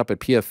squaring up at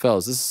PFL,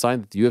 is this a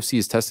sign that the UFC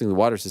is testing the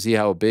waters to see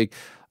how big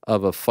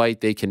of a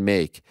fight they can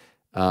make?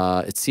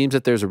 It seems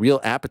that there's a real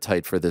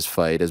appetite for this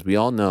fight, as we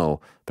all know,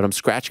 but I'm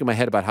scratching my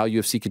head about how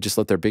UFC could just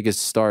let their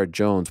biggest star,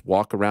 Jones,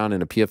 walk around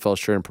in a PFL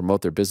shirt and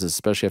promote their business,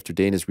 especially after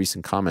Dana's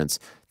recent comments.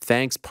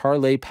 Thanks,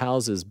 Parlay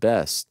Pals is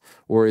best,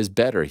 or is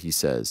better, he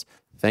says.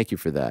 Thank you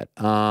for that.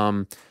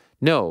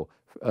 No,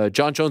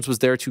 Jon Jones was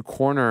there to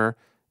corner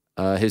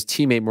his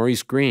teammate,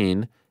 Maurice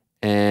Green,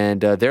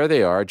 and there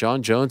they are.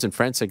 Jon Jones and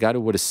Francis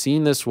Ngannou. What a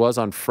scene this was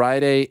on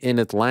Friday in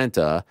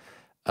Atlanta.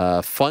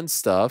 Fun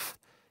stuff.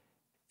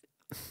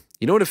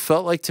 You know what it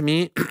felt like to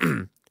me?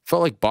 It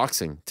felt like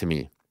boxing to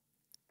me.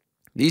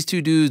 These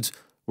two dudes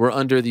were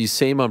under the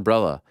same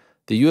umbrella.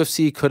 The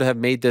UFC could have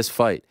made this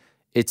fight.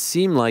 It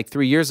seemed like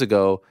 3 years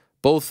ago,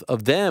 both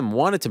of them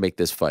wanted to make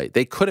this fight.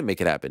 They couldn't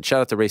make it happen.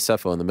 Shout out to Ray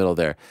Sefo in the middle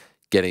there,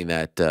 getting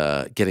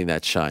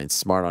that shine.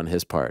 Smart on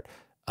his part.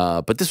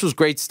 But this was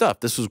great stuff.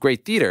 This was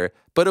great theater.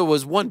 But it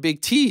was one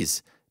big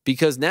tease,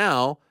 because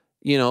now,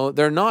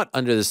 they're not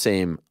under the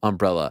same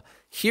umbrella.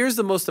 Here's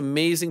the most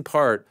amazing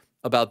part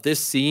about this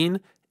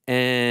scene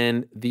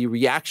and the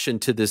reaction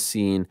to this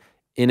scene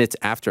in its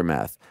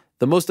aftermath.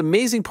 The most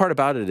amazing part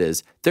about it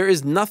is there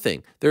is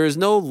nothing. There is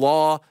no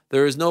law.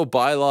 There is no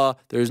bylaw.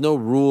 There is no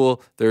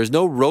rule. There is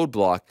no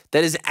roadblock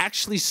that is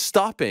actually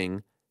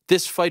stopping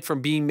this fight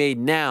from being made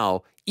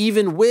now,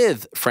 even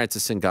with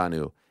Francis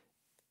Ngannou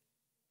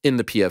in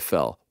the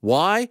PFL.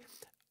 Why?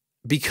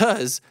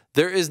 Because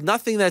there is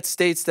nothing that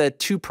states that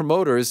two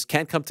promoters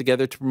can't come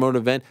together to promote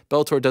an event.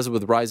 Bellator does it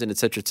with Ryzen, et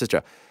cetera, et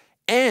cetera.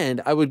 And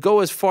I would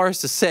go as far as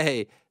to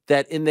say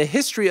that in the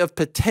history of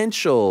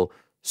potential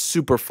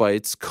super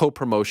fights,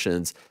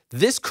 co-promotions,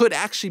 this could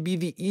actually be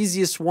the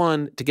easiest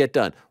one to get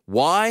done.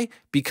 Why?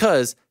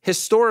 Because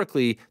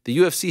historically, the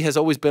UFC has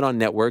always been on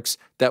networks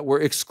that were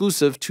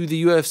exclusive to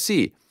the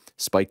UFC.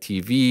 Spike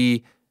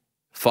TV,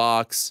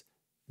 Fox,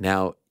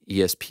 now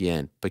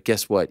ESPN. But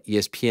guess what?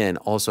 ESPN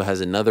also has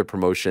another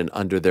promotion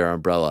under their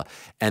umbrella,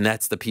 and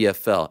that's the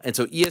PFL. And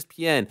so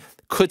ESPN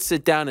could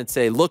sit down and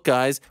say, look,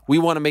 guys, we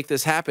want to make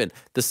this happen.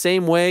 The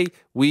same way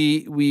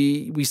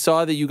we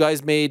saw that you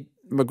guys made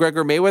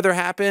McGregor Mayweather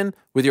happen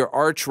with your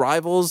arch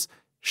rivals,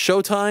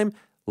 Showtime.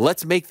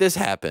 Let's make this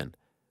happen.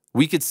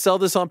 We could sell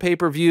this on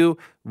pay-per-view.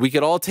 We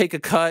could all take a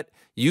cut.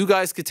 You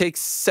guys could take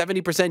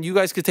 70%. You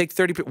guys could take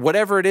 30%.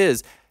 Whatever it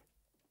is,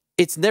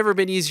 it's never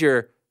been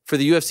easier for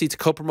the UFC to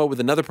co-promote with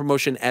another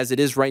promotion as it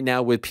is right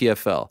now with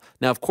PFL.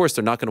 Now, of course,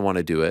 they're not going to want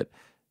to do it,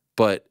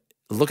 But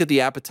look at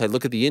the appetite,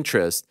 look at the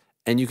interest,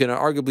 and you can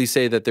arguably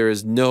say that there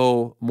is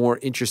no more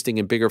interesting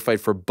and bigger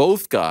fight for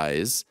both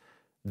guys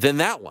than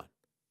that one.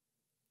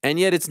 And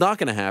yet it's not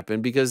going to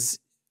happen because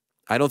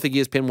I don't think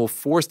ESPN will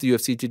force the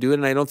UFC to do it,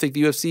 and I don't think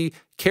the UFC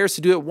cares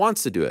to do it,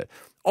 wants to do it.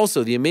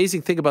 Also, the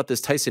amazing thing about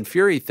this Tyson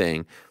Fury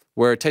thing,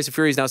 where Tyson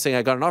Fury is now saying,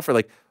 I got an offer,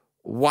 like,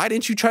 why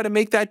didn't you try to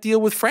make that deal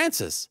with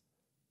Francis?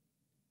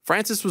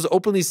 Francis was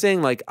openly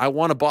saying, like, I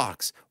want a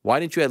box.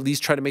 Why didn't you at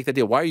least try to make that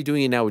deal? Why are you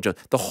doing it now with Jon?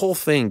 The whole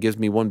thing gives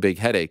me one big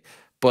headache.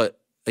 But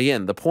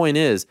again, the point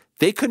is,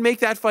 they could make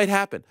that fight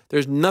happen.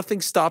 There's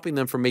nothing stopping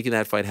them from making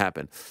that fight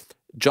happen.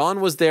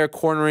 Jon was there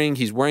cornering.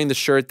 He's wearing the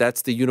shirt.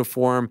 That's the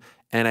uniform.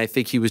 And I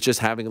think he was just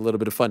having a little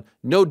bit of fun.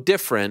 No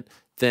different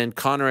than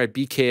Conor at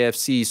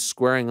BKFC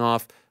squaring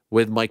off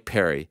with Mike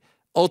Perry.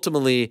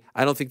 Ultimately,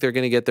 I don't think they're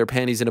going to get their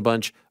panties in a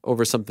bunch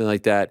over something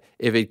like that.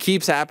 If it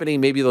keeps happening,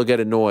 maybe they'll get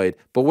annoyed.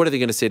 But what are they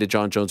going to say to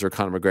Jon Jones or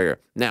Conor McGregor?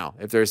 Now,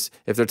 if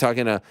they're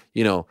talking to,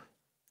 you know,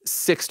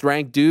 6th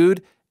ranked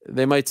dude,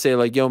 they might say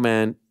like, yo,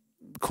 man,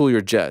 cool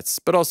your jets.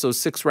 But also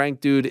 6th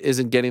ranked dude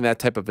isn't getting that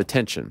type of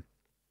attention.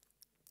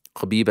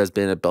 Khabib has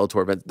been at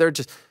Bellator, but they're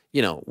just,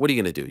 you know, what are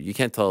you going to do? You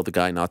can't tell the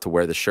guy not to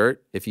wear the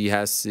shirt. If he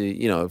has to,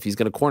 you know, if he's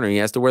going to corner, he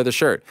has to wear the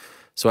shirt.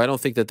 So I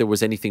don't think that there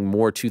was anything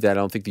more to that. I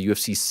don't think the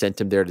UFC sent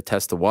him there to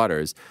test the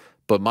waters.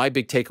 But my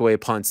big takeaway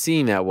upon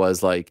seeing that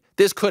was like,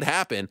 this could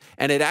happen.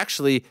 And it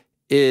actually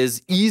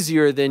is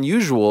easier than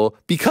usual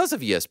because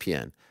of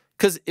ESPN.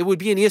 Because it would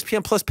be an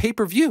ESPN Plus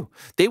pay-per-view.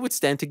 They would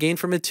stand to gain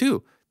from it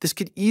too. This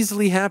could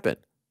easily happen.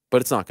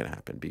 But it's not going to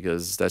happen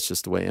because that's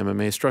just the way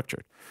MMA is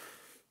structured.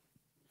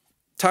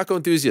 Taco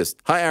Enthusiast.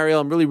 Hi, Ariel.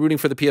 I'm really rooting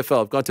for the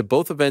PFL. I've gone to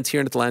both events here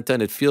in Atlanta,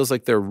 and it feels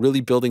like they're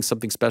really building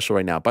something special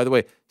right now. By the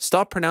way,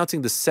 stop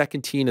pronouncing the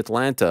second T in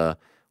Atlanta.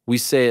 We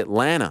say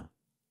Atlanta.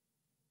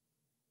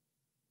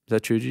 Is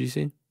that true,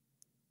 GC?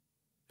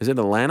 Is it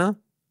Atlanta?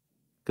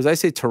 Because I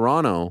say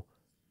Toronto.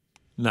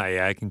 No,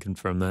 yeah, I can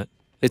confirm that.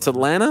 It's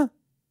Atlanta?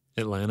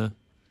 Atlanta.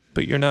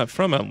 But you're not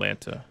from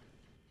Atlanta.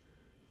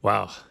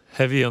 Wow.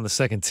 Heavy on the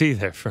second T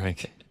there,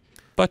 Frank.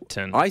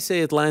 Button. I say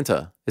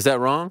Atlanta. Is that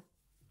wrong?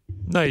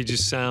 No, you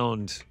just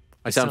sound...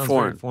 I sound foreign.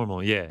 foreign.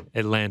 Formal, yeah.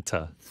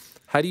 Atlanta.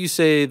 How do you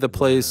say the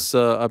place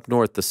up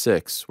north, the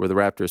 6, where the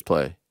Raptors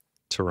play?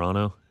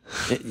 Toronto.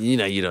 You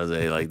know, you don't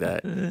say it like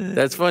that.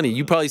 That's funny.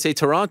 You probably say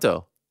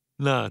Toronto.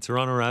 No,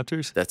 Toronto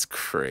Raptors. That's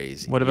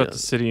crazy. What about the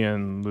city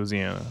in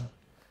Louisiana?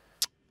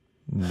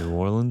 New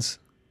Orleans.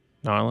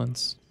 New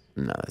Orleans?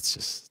 No, that's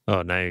just...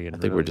 Oh, now you're getting...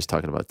 I think we're just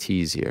talking about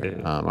T's here.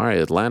 Yeah. All right,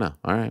 Atlanta.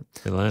 All right.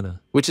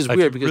 Atlanta. Which is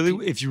weird because...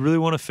 if you really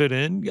want to fit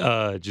in,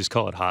 just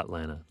call it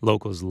Hotlanta.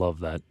 Locals love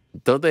that.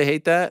 Don't they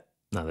hate that?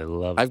 No, they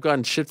love it. I've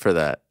gotten shit for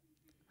that.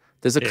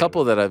 There's a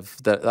couple that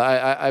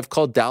I've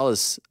called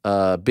Dallas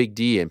Big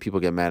D, and people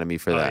get mad at me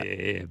for that.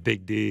 Yeah,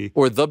 Big D.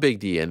 Or the Big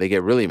D, and they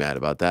get really mad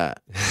about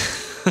that.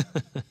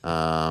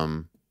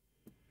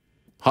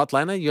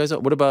 Hotlanta, you guys,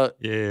 what about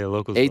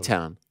locals?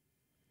 A-Town?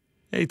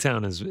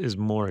 A-Town is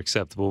more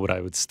acceptable, but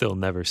I would still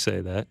never say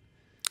that.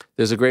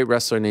 There's a great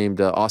wrestler named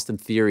Austin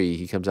Theory.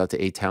 He comes out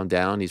to A-Town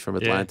Down. He's from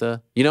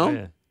Atlanta. You know?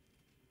 Yeah.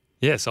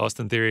 Yes,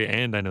 Austin Theory,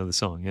 and I know the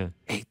song, yeah.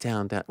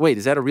 A-Town Down. Wait,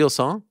 is that a real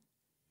song?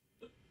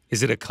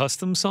 Is it a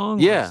custom song?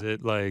 Yeah. Or is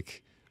it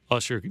like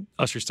Usher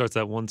starts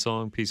that one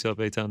song, Peace Up,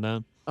 A-Town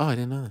Down? Oh, I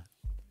didn't know that.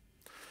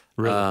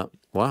 Really?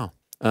 Wow.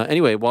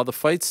 Anyway, while the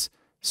fights,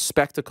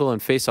 spectacle,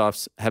 and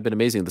face-offs have been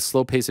amazing, the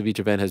slow pace of each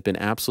event has been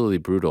absolutely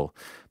brutal.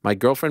 My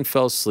girlfriend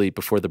fell asleep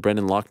before the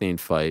Brendan Loughnane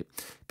fight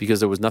because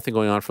there was nothing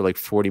going on for like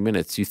 40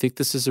 minutes. Do you think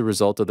this is a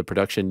result of the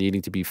production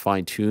needing to be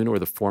fine-tuned or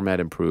the format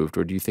improved?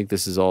 Or do you think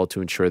this is all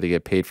to ensure they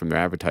get paid from their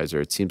advertiser?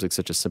 It seems like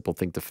such a simple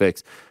thing to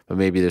fix, but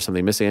maybe there's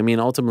something missing. I mean,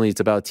 ultimately,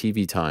 it's about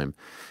TV time.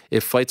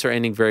 If fights are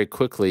ending very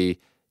quickly,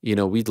 you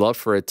know, we'd love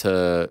for it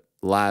to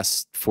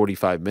last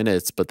 45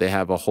 minutes, but they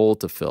have a hole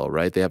to fill,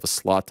 right? They have a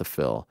slot to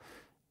fill.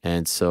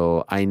 And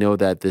so I know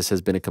that this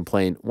has been a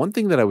complaint. One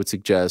thing that I would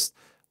suggest,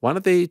 why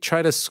don't they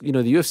try to, you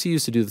know, the UFC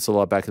used to do this a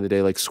lot back in the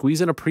day, like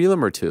squeeze in a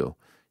prelim or two,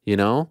 you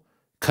know,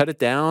 cut it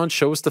down,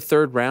 show us the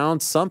 3rd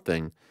round,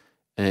 something.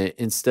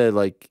 Instead,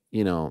 like,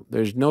 you know,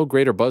 there's no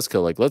greater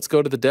buzzkill. Like, let's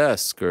go to the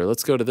desk or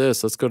let's go to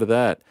this, let's go to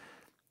that.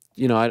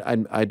 You know,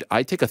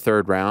 I'd take a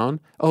 3rd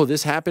round. Oh,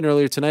 this happened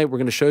earlier tonight. We're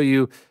going to show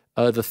you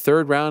the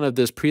 3rd round of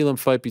this prelim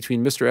fight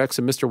between Mr. X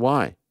and Mr.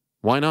 Y.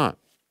 Why not?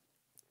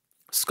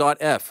 Scott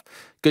F.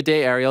 Good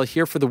day, Ariel.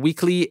 Here for the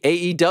weekly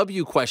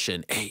AEW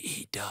question.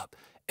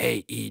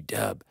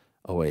 AEW.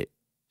 Oh, wait.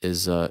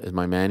 Is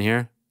my man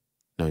here?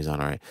 No, he's not.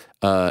 All right.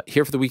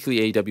 Here for the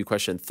weekly AEW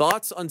question.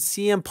 Thoughts on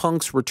CM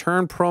Punk's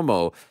return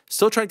promo?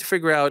 Still trying to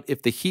figure out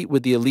if the heat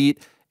with the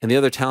elite and the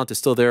other talent is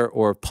still there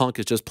or if Punk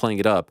is just playing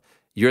it up.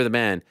 You're the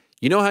man.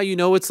 You know how you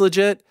know it's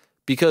legit?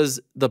 Because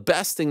the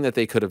best thing that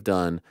they could have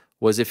done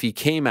was if he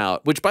came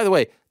out, which, by the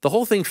way, the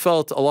whole thing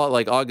felt a lot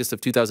like August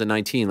of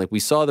 2019. Like, we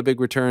saw the big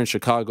return,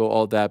 Chicago,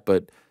 all that,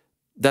 but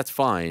that's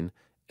fine.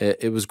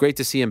 It was great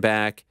to see him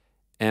back,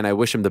 and I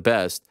wish him the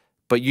best.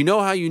 But you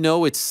know how you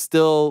know it's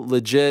still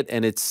legit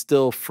and it's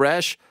still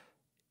fresh?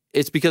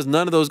 It's because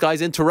none of those guys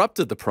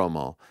interrupted the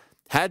promo.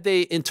 Had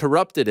they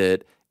interrupted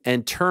it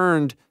and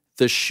turned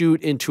the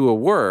shoot into a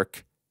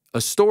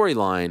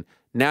storyline,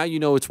 now you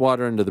know it's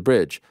water under the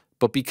bridge.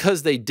 But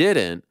because they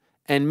didn't,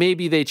 and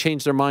maybe they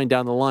changed their mind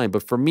down the line.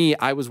 But for me,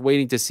 I was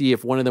waiting to see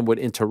if one of them would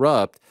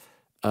interrupt.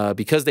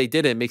 Because they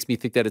didn't, it makes me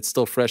think that it's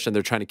still fresh and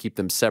they're trying to keep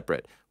them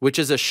separate, which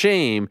is a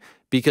shame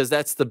because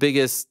that's the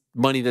biggest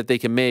money that they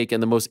can make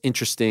and the most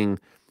interesting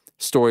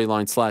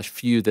storyline /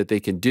 feud that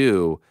they can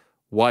do.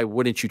 Why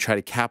wouldn't you try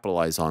to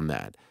capitalize on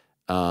that?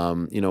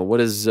 What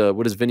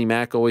does Vinnie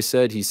Mac always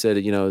said? He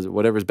said,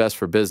 whatever's best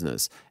for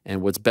business.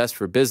 And what's best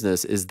for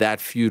business is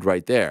that feud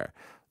right there.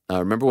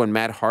 Remember when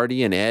Matt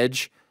Hardy and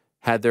Edge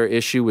had their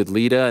issue with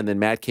Lita, and then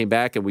Matt came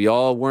back, and we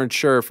all weren't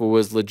sure if it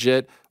was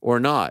legit or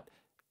not.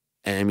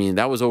 And I mean,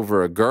 that was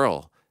over a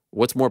girl.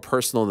 What's more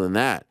personal than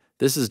that?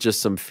 This is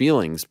just some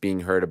feelings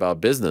being heard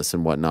about business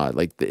and whatnot.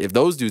 Like, if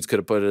those dudes could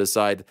have put it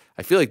aside,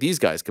 I feel like these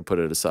guys could put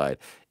it aside.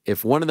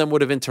 If one of them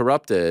would have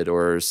interrupted,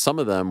 or some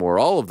of them, or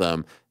all of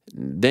them,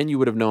 then you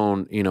would have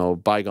known,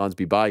 bygones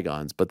be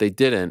bygones. But they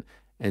didn't.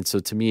 And so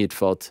to me, it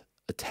felt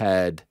a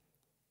tad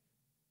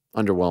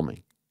underwhelming,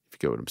 if you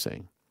get what I'm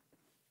saying.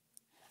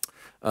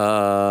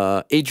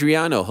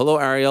 Adriano, hello,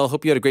 Ariel.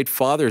 Hope you had a great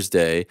Father's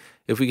Day.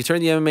 If we could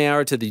turn the MMA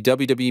Hour to the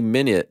WWE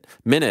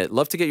Minute,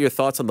 love to get your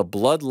thoughts on the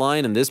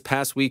Bloodline in this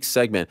past week's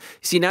segment.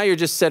 See, now you're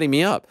just setting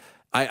me up.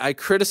 I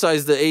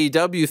criticized the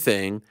AEW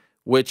thing,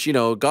 which,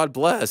 God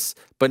bless,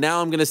 but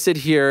now I'm going to sit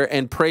here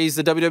and praise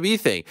the WWE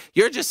thing.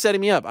 You're just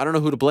setting me up. I don't know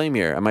who to blame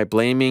here. Am I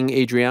blaming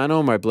Adriano?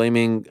 Am I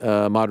blaming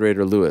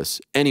moderator Lewis?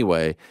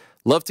 Anyway,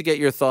 love to get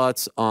your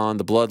thoughts on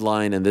the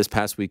Bloodline in this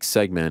past week's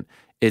segment.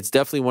 It's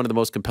definitely one of the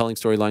most compelling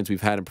storylines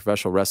we've had in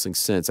professional wrestling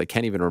since. I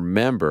can't even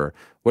remember.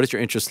 What is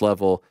your interest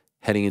level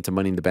heading into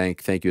Money in the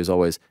Bank? Thank you as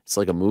always. It's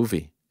like a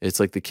movie. It's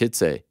like the kids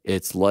say.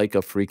 It's like a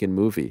freaking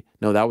movie.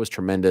 No, that was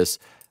tremendous.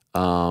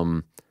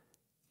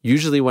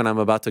 Usually when I'm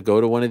about to go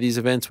to one of these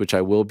events, which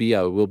I will be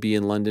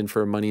in London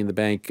for Money in the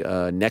Bank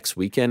next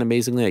weekend,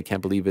 amazingly. I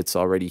can't believe it's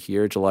already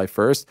here, July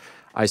 1st.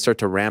 I start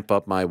to ramp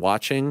up my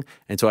watching.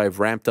 And so I've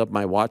ramped up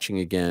my watching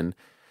again,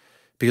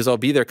 because I'll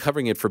be there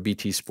covering it for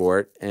BT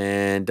Sport,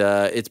 and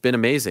it's been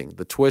amazing.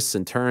 The twists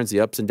and turns, the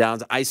ups and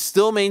downs. I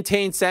still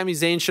maintain Sami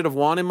Zayn should have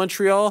won in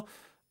Montreal,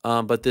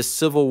 but this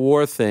Civil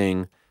War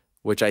thing,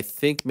 which I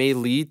think may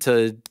lead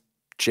to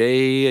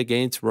Jay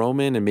against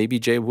Roman and maybe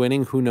Jay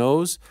winning, who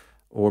knows?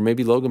 Or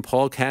maybe Logan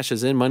Paul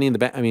cashes in Money in the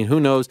Bank. I mean, who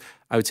knows?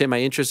 I would say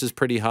my interest is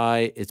pretty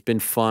high. It's been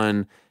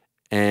fun,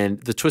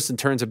 and the twists and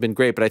turns have been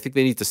great, but I think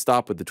they need to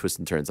stop with the twists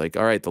and turns. Like,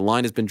 all right, the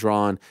line has been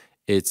drawn.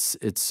 It's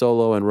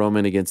Solo and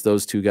Roman against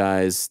those two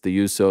guys, the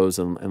Usos,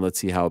 and let's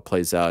see how it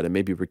plays out. And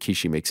maybe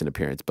Rikishi makes an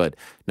appearance. But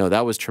no,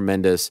 that was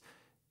tremendous.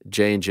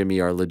 Jay and Jimmy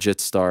are legit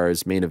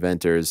stars, main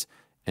eventers,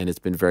 and it's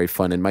been very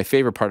fun. And my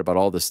favorite part about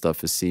all this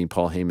stuff is seeing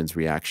Paul Heyman's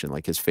reaction.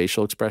 Like, his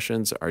facial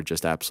expressions are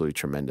just absolutely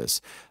tremendous.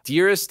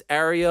 Dearest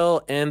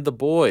Ariel and the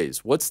boys,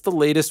 what's the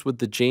latest with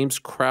the James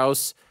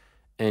Krause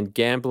and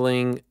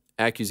gambling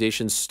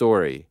accusation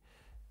story?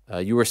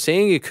 You were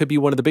saying it could be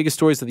one of the biggest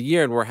stories of the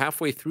year, and we're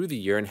halfway through the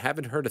year and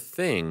haven't heard a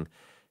thing.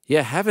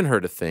 Yeah, haven't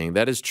heard a thing.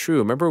 That is true.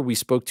 Remember we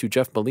spoke to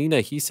Jeff Molina.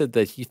 He said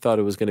that he thought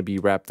it was going to be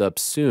wrapped up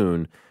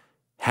soon.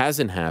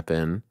 Hasn't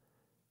happened.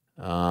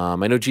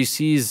 I know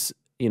GC's,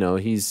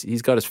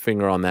 he's got his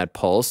finger on that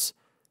pulse.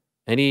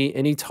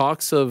 Any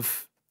talks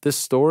of this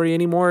story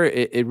anymore?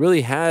 It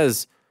really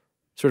has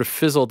sort of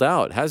fizzled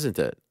out, hasn't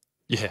it?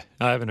 Yeah,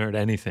 I haven't heard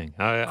anything.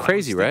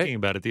 Crazy, I was right? thinking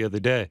about it the other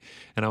day,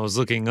 and I was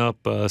looking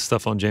up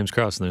stuff on James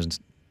Krause, and there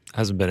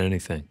hasn't been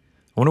anything.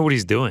 I wonder what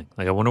he's doing.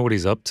 Like, I wonder what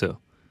he's up to.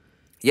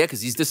 Yeah,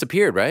 because he's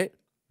disappeared, right?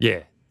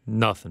 Yeah,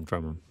 nothing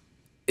from him.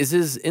 Is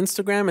his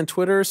Instagram and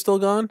Twitter still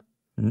gone?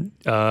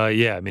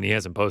 Yeah, I mean, he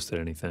hasn't posted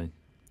anything.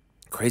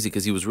 Crazy,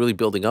 because he was really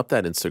building up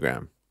that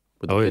Instagram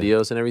with the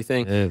videos and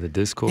everything. Yeah, the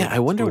Discord. Yeah, I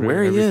wonder Twitter,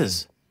 where he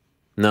is.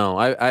 No,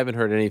 I haven't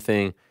heard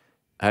anything.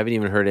 I haven't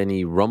even heard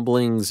any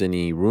rumblings,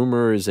 any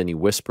rumors, any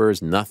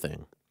whispers,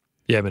 nothing.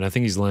 Yeah, I mean, I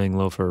think he's laying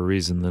low for a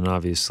reason. Then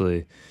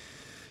obviously,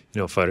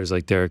 fighters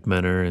like Derek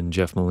Menner and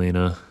Jeff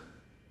Molina.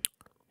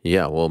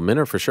 Yeah, well,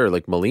 Menner for sure.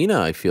 Like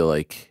Molina, I feel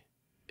like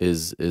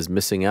is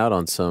missing out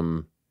on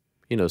some,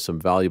 some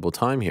valuable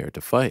time here to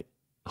fight.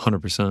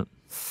 100%.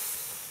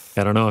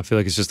 I don't know. I feel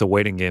like it's just a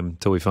waiting game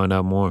until we find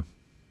out more.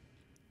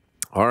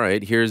 All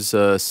right, here's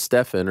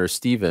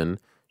Steven.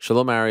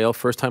 Shalom, Ariel.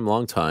 First time,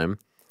 long time.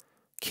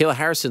 Kayla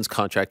Harrison's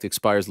contract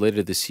expires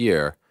later this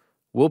year.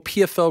 Will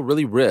PFL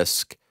really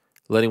risk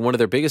letting one of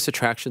their biggest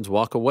attractions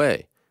walk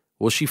away?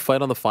 Will she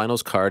fight on the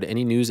finals card?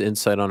 Any news,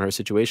 insight on her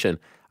situation?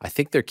 I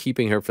think they're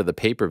keeping her for the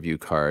pay-per-view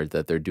card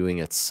that they're doing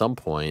at some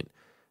point.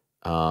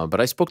 But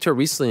I spoke to her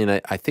recently,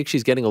 and I think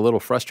she's getting a little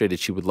frustrated.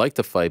 She would like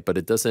to fight, but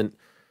it doesn't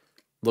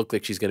look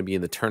like she's going to be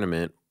in the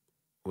tournament,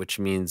 which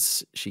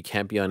means she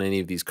can't be on any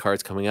of these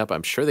cards coming up.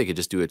 I'm sure they could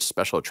just do a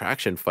special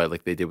attraction fight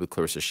like they did with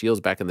Clarissa Shields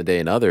back in the day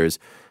and others.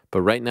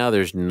 But right now,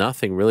 there's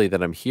nothing really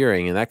that I'm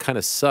hearing, and that kind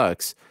of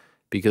sucks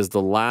because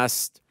the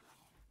last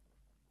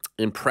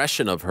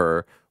impression of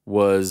her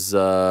was,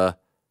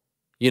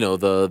 you know,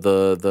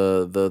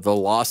 the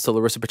loss to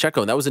Larissa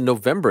Pacheco, and that was in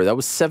November. That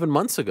was 7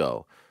 months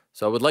ago.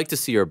 So I would like to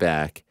see her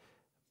back,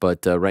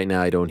 but right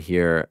now I don't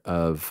hear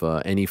of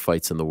any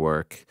fights in the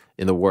works.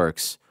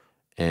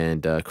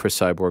 And Chris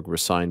Cyborg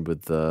resigned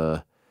with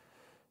the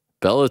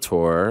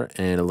Bellator,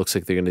 and it looks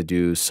like they're going to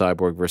do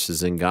Cyborg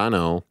versus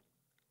Ngannou.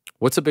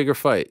 What's a bigger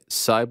fight,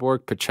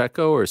 Cyborg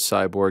Pacheco or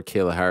Cyborg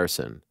Kayla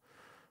Harrison?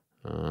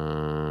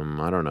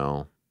 I don't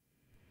know.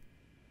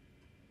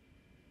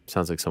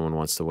 Sounds like someone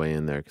wants to weigh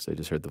in there because I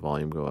just heard the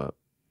volume go up.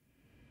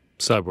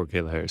 Cyborg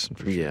Kayla Harrison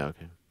for sure. Yeah,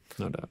 okay.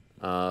 No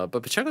doubt.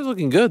 But Pacheco's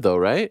looking good though,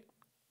 right?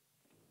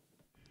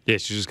 Yeah,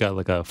 she just got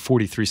like a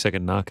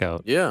 43-second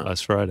knockout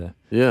last Friday.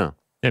 Yeah.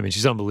 I mean,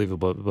 she's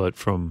unbelievable, but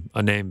from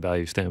a name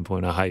value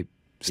standpoint, a hype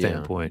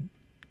standpoint,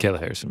 Kayla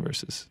Harrison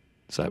versus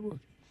Cyborg.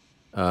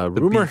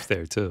 Rumor beef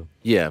there too.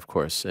 Yeah, of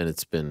course, and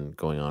it's been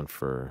going on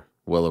for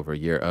well over a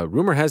year.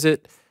 Rumor has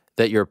it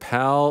that your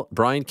pal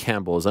Brian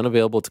Campbell is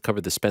unavailable to cover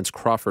the Spence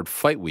Crawford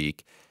fight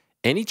week.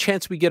 Any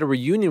chance we get a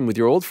reunion with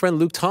your old friend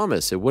Luke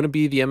Thomas? It wouldn't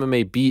be the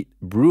MMA Beat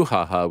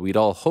brouhaha we'd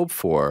all hope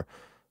for,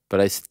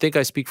 but I think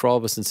I speak for all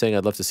of us in saying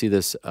I'd love to see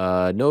this.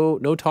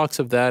 No talks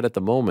of that at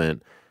the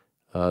moment.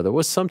 There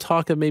was some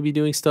talk of maybe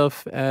doing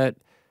stuff at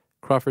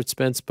Crawford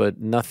Spence, but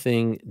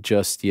nothing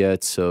just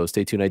yet. So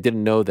stay tuned. I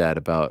didn't know that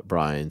about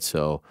Brian.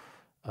 So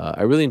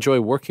I really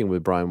enjoy working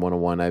with Brian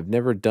one-on-one. I've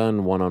never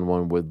done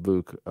one-on-one with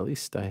Luke. At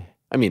least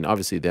I mean,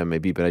 obviously the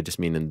MMA, but I just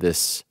mean in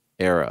this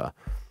era.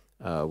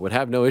 Would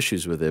have no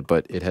issues with it,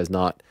 but it has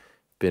not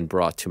been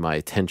brought to my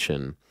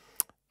attention.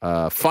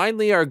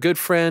 Finally, our good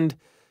friend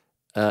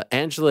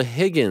Angela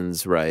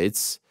Higgins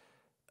writes,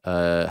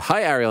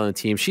 hi, Ariel and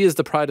team. She is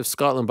the pride of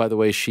Scotland, by the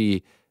way.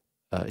 She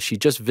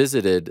just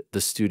visited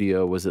the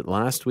studio. Was it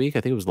last week?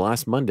 I think it was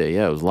last Monday.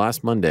 Yeah, it was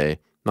last Monday.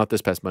 Not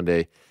this past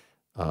Monday,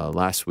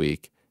 last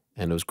week.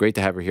 And it was great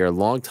to have her here. A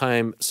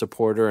longtime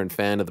supporter and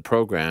fan of the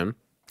program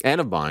and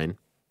of mine.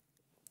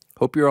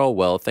 Hope you're all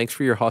well. Thanks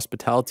for your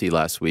hospitality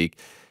last week.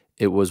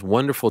 It was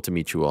wonderful to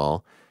meet you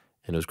all,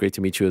 and it was great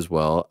to meet you as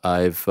well.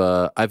 I've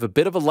a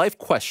bit of a life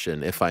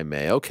question, if I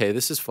may. Okay,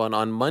 this is fun.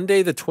 On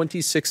Monday, the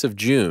 26th of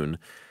June,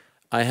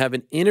 I have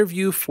an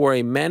interview for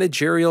a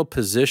managerial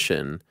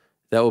position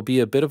that will be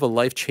a bit of a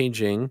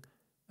life-changing,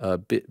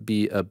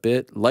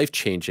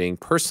 life-changing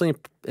personally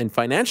and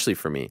financially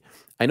for me.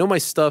 I know my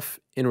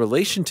stuff in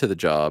relation to the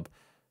job,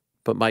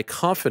 but my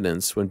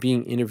confidence when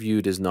being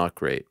interviewed is not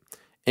great.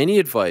 Any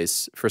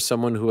advice for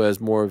someone who has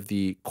more of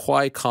the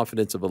quiet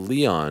confidence of a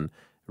Leon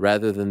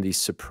rather than the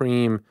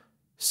supreme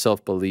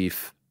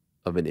self-belief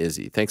of an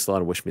Izzy? Thanks a lot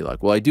and wish me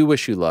luck. Well, I do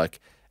wish you luck,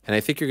 and I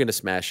think you're going to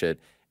smash it.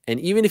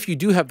 And even if you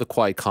do have the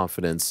quiet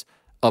confidence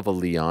of a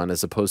Leon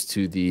as opposed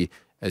to the,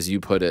 as you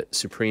put it,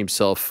 supreme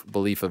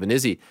self-belief of an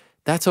Izzy,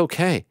 that's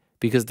okay,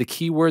 because the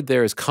key word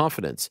there is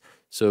confidence.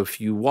 So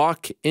if you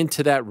walk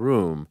into that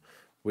room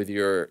with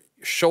your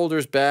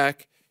shoulders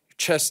back, your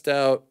chest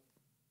out,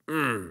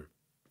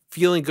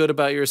 feeling good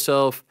about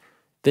yourself,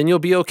 then you'll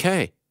be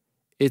okay.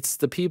 It's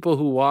the people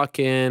who walk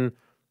in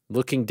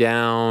looking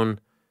down,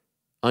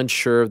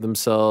 unsure of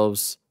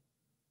themselves,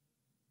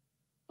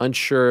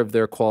 unsure of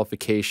their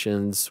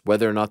qualifications,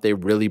 whether or not they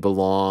really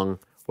belong,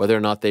 whether or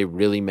not they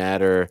really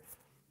matter,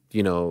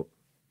 you know,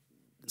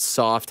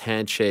 soft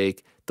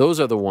handshake. Those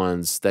are the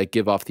ones that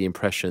give off the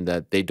impression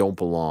that they don't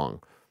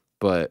belong.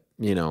 But,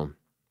 you know,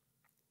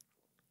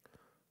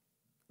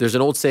 there's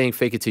an old saying,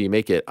 fake it till you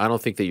make it. I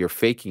don't think that you're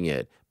faking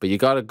it, but you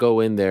got to go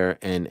in there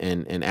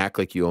and act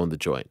like you own the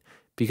joint.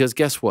 Because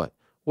guess what?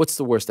 What's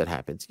the worst that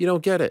happens? You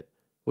don't get it.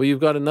 Well, you've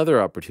got another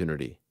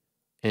opportunity.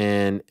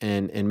 And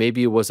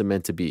maybe it wasn't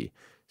meant to be.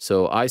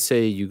 So I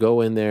say you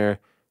go in there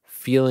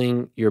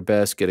feeling your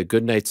best, get a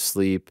good night's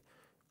sleep,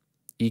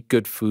 eat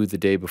good food the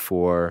day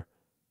before,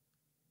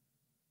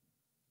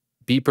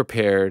 be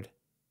prepared,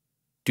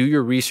 do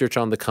your research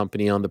on the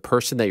company, on the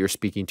person that you're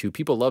speaking to.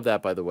 People love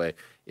that, by the way.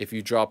 If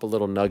you drop a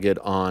little nugget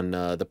on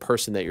the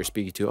person that you're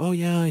speaking to, oh,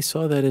 yeah, I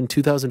saw that in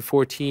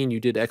 2014 you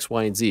did X,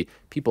 Y, and Z.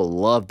 People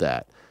love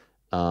that,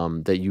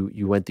 that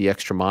you went the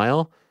extra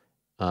mile.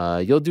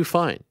 You'll do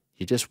fine.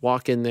 You just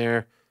walk in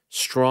there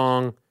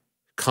strong,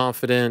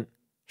 confident,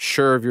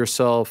 sure of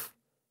yourself,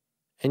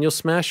 and you'll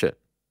smash it.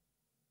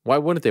 Why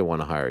wouldn't they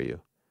want to hire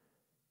you?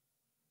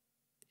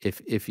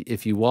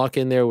 If you walk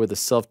in there with a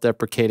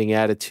self-deprecating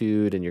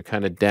attitude and you're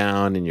kind of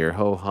down and you're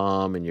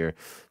ho-hum and you're,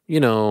 you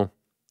know,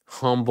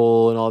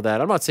 humble and all that.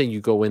 I'm not saying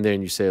you go in there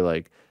and you say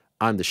like,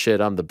 I'm the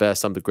shit, I'm the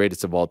best, I'm the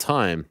greatest of all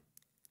time.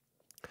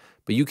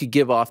 But you could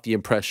give off the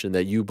impression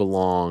that you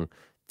belong,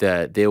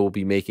 that they will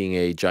be making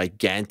a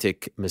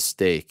gigantic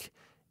mistake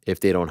if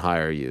they don't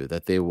hire you,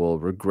 that they will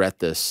regret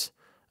this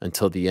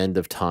until the end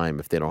of time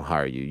if they don't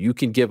hire you. You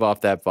can give off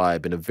that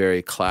vibe in a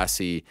very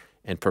classy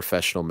and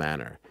professional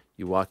manner.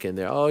 You walk in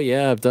there, oh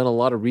yeah, I've done a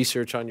lot of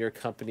research on your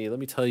company. Let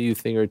me tell you a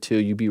thing or two.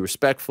 You be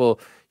respectful.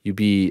 You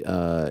be,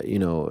 you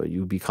know,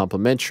 you be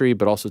complimentary,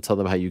 but also tell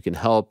them how you can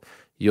help.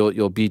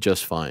 You'll be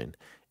just fine.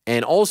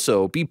 And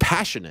also be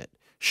passionate.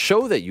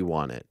 Show that you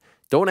want it.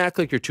 Don't act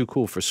like you're too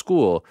cool for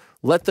school.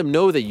 Let them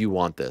know that you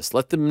want this.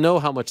 Let them know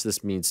how much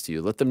this means to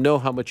you. Let them know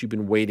how much you've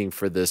been waiting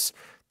for this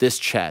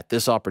chat,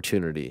 this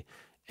opportunity.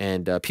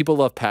 And people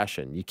love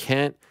passion. You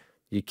can't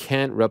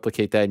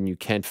replicate that, and you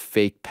can't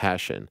fake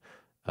passion.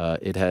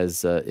 It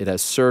has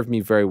served me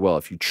very well.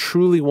 If you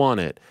truly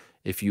want it,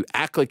 if you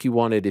act like you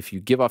want it, if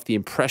you give off the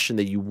impression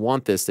that you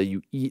want this, that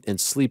you eat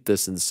and sleep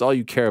this, and it's all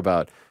you care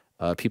about,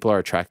 people are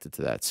attracted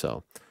to that.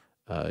 So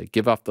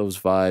give off those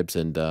vibes,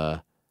 and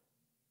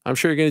I'm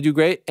sure you're going to do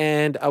great.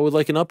 And I would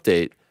like an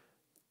update.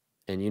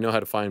 And you know how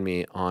to find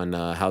me on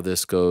how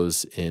this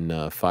goes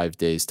in 5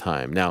 days'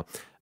 time. Now,